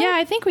here before? Yeah,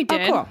 I think we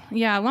did. Oh, cool.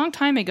 Yeah, a long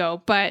time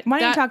ago. But why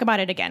don't you talk about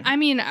it again? I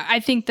mean,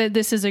 I think that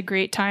this is a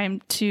great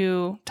time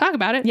to talk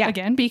about it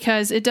again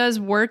because it does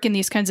work in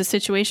these kinds of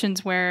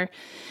situations where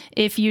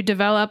if you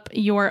develop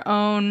your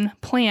own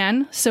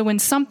plan, so when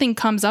something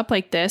comes up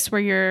like this where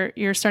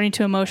you're starting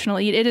to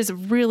emotionally eat, it is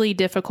really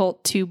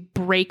difficult to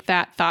break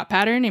that thought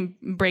pattern and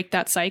break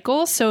that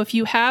cycle. So if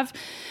you have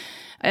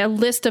a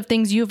list of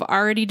things you've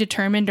already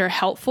determined are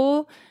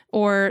helpful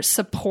or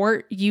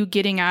support you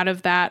getting out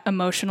of that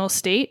emotional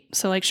state.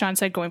 So like Sean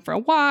said, going for a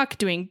walk,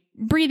 doing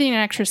breathing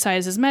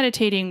exercises,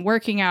 meditating,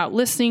 working out,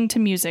 listening to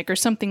music or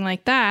something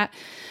like that,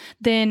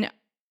 then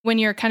when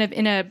you're kind of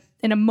in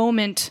a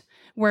moment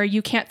where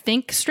you can't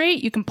think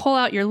straight, you can pull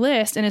out your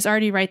list and it's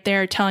already right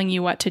there telling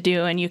you what to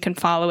do and you can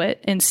follow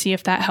it and see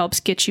if that helps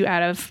get you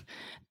out of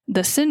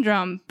the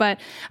syndrome. But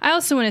I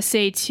also want to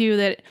say too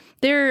that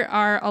there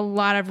are a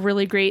lot of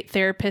really great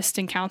therapists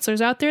and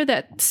counselors out there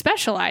that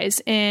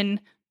specialize in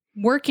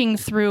working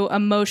through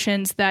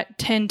emotions that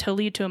tend to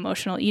lead to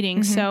emotional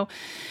eating. Mm-hmm. So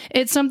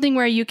it's something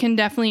where you can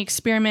definitely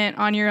experiment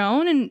on your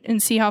own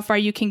and see how far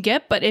you can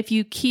get. But if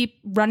you keep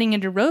running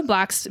into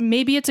roadblocks,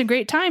 maybe it's a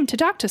great time to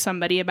talk to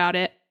somebody about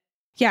it.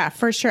 Yeah,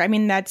 for sure. I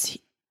mean, that's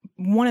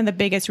one of the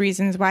biggest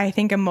reasons why I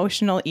think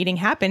emotional eating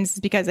happens is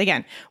because,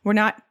 again, we're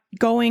not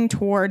going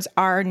towards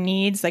our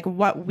needs, like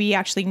what we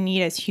actually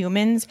need as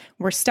humans.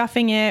 We're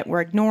stuffing it,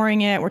 we're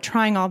ignoring it, we're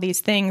trying all these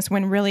things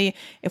when really,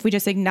 if we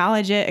just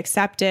acknowledge it,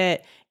 accept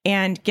it,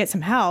 and get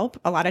some help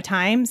a lot of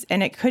times.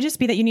 And it could just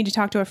be that you need to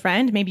talk to a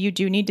friend. Maybe you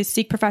do need to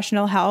seek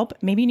professional help.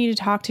 Maybe you need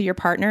to talk to your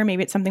partner.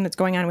 Maybe it's something that's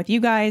going on with you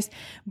guys,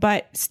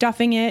 but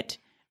stuffing it,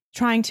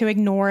 trying to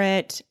ignore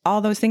it, all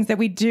those things that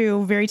we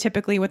do very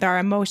typically with our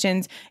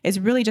emotions is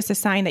really just a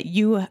sign that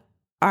you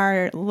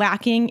are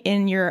lacking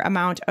in your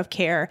amount of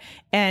care.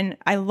 And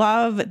I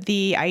love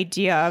the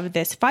idea of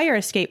this fire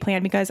escape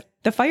plan, because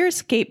the fire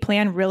escape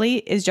plan really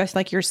is just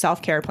like your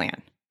self-care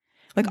plan.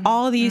 Like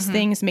all of these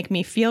things make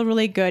me feel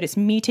really good. It's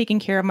me taking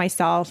care of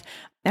myself.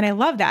 And I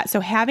love that. So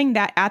having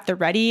that at the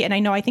ready, and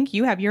I think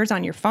you have yours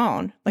on your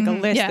phone, like a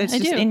list that's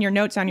just in your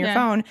notes on your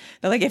phone,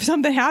 that like if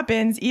something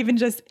happens, even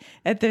just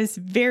at this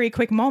very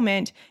quick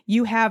moment,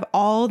 you have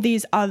all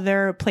these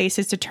other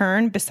places to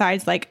turn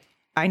besides like,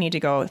 I need to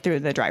go through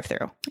the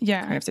drive-through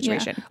kind of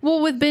situation. Yeah.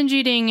 Well, with binge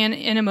eating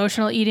and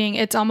emotional eating,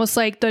 it's almost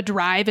like the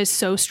drive is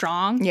so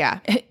strong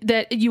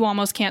that you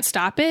almost can't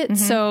stop it.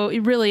 So it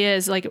really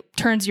is like it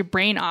turns your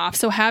brain off.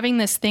 So having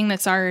this thing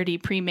that's already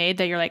pre-made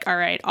that you're like, all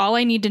right, all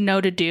I need to know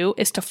to do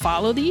is to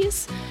follow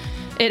these.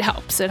 It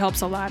helps. It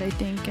helps a lot, I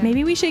think. And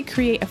maybe we should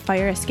create a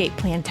fire escape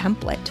plan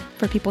template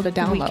for people to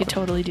download. we could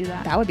totally do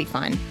that. That would be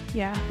fun.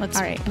 Yeah. All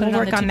right. We'll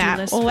work on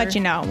that. We'll let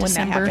you know when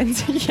that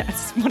happens.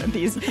 Yes. One of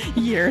these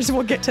years.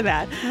 We'll get to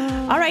that.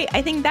 All right.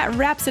 I think that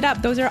wraps it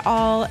up. Those are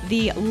all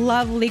the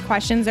lovely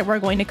questions that we're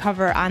going to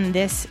cover on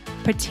this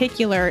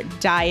particular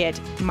diet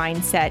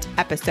mindset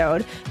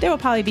episode. There will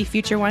probably be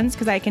future ones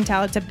because I can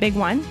tell it's a big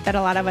one that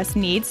a lot of us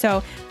need.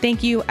 So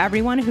thank you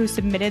everyone who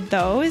submitted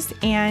those,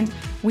 and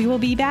we will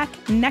be back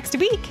next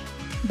week.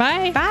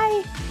 Bye.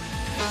 Bye.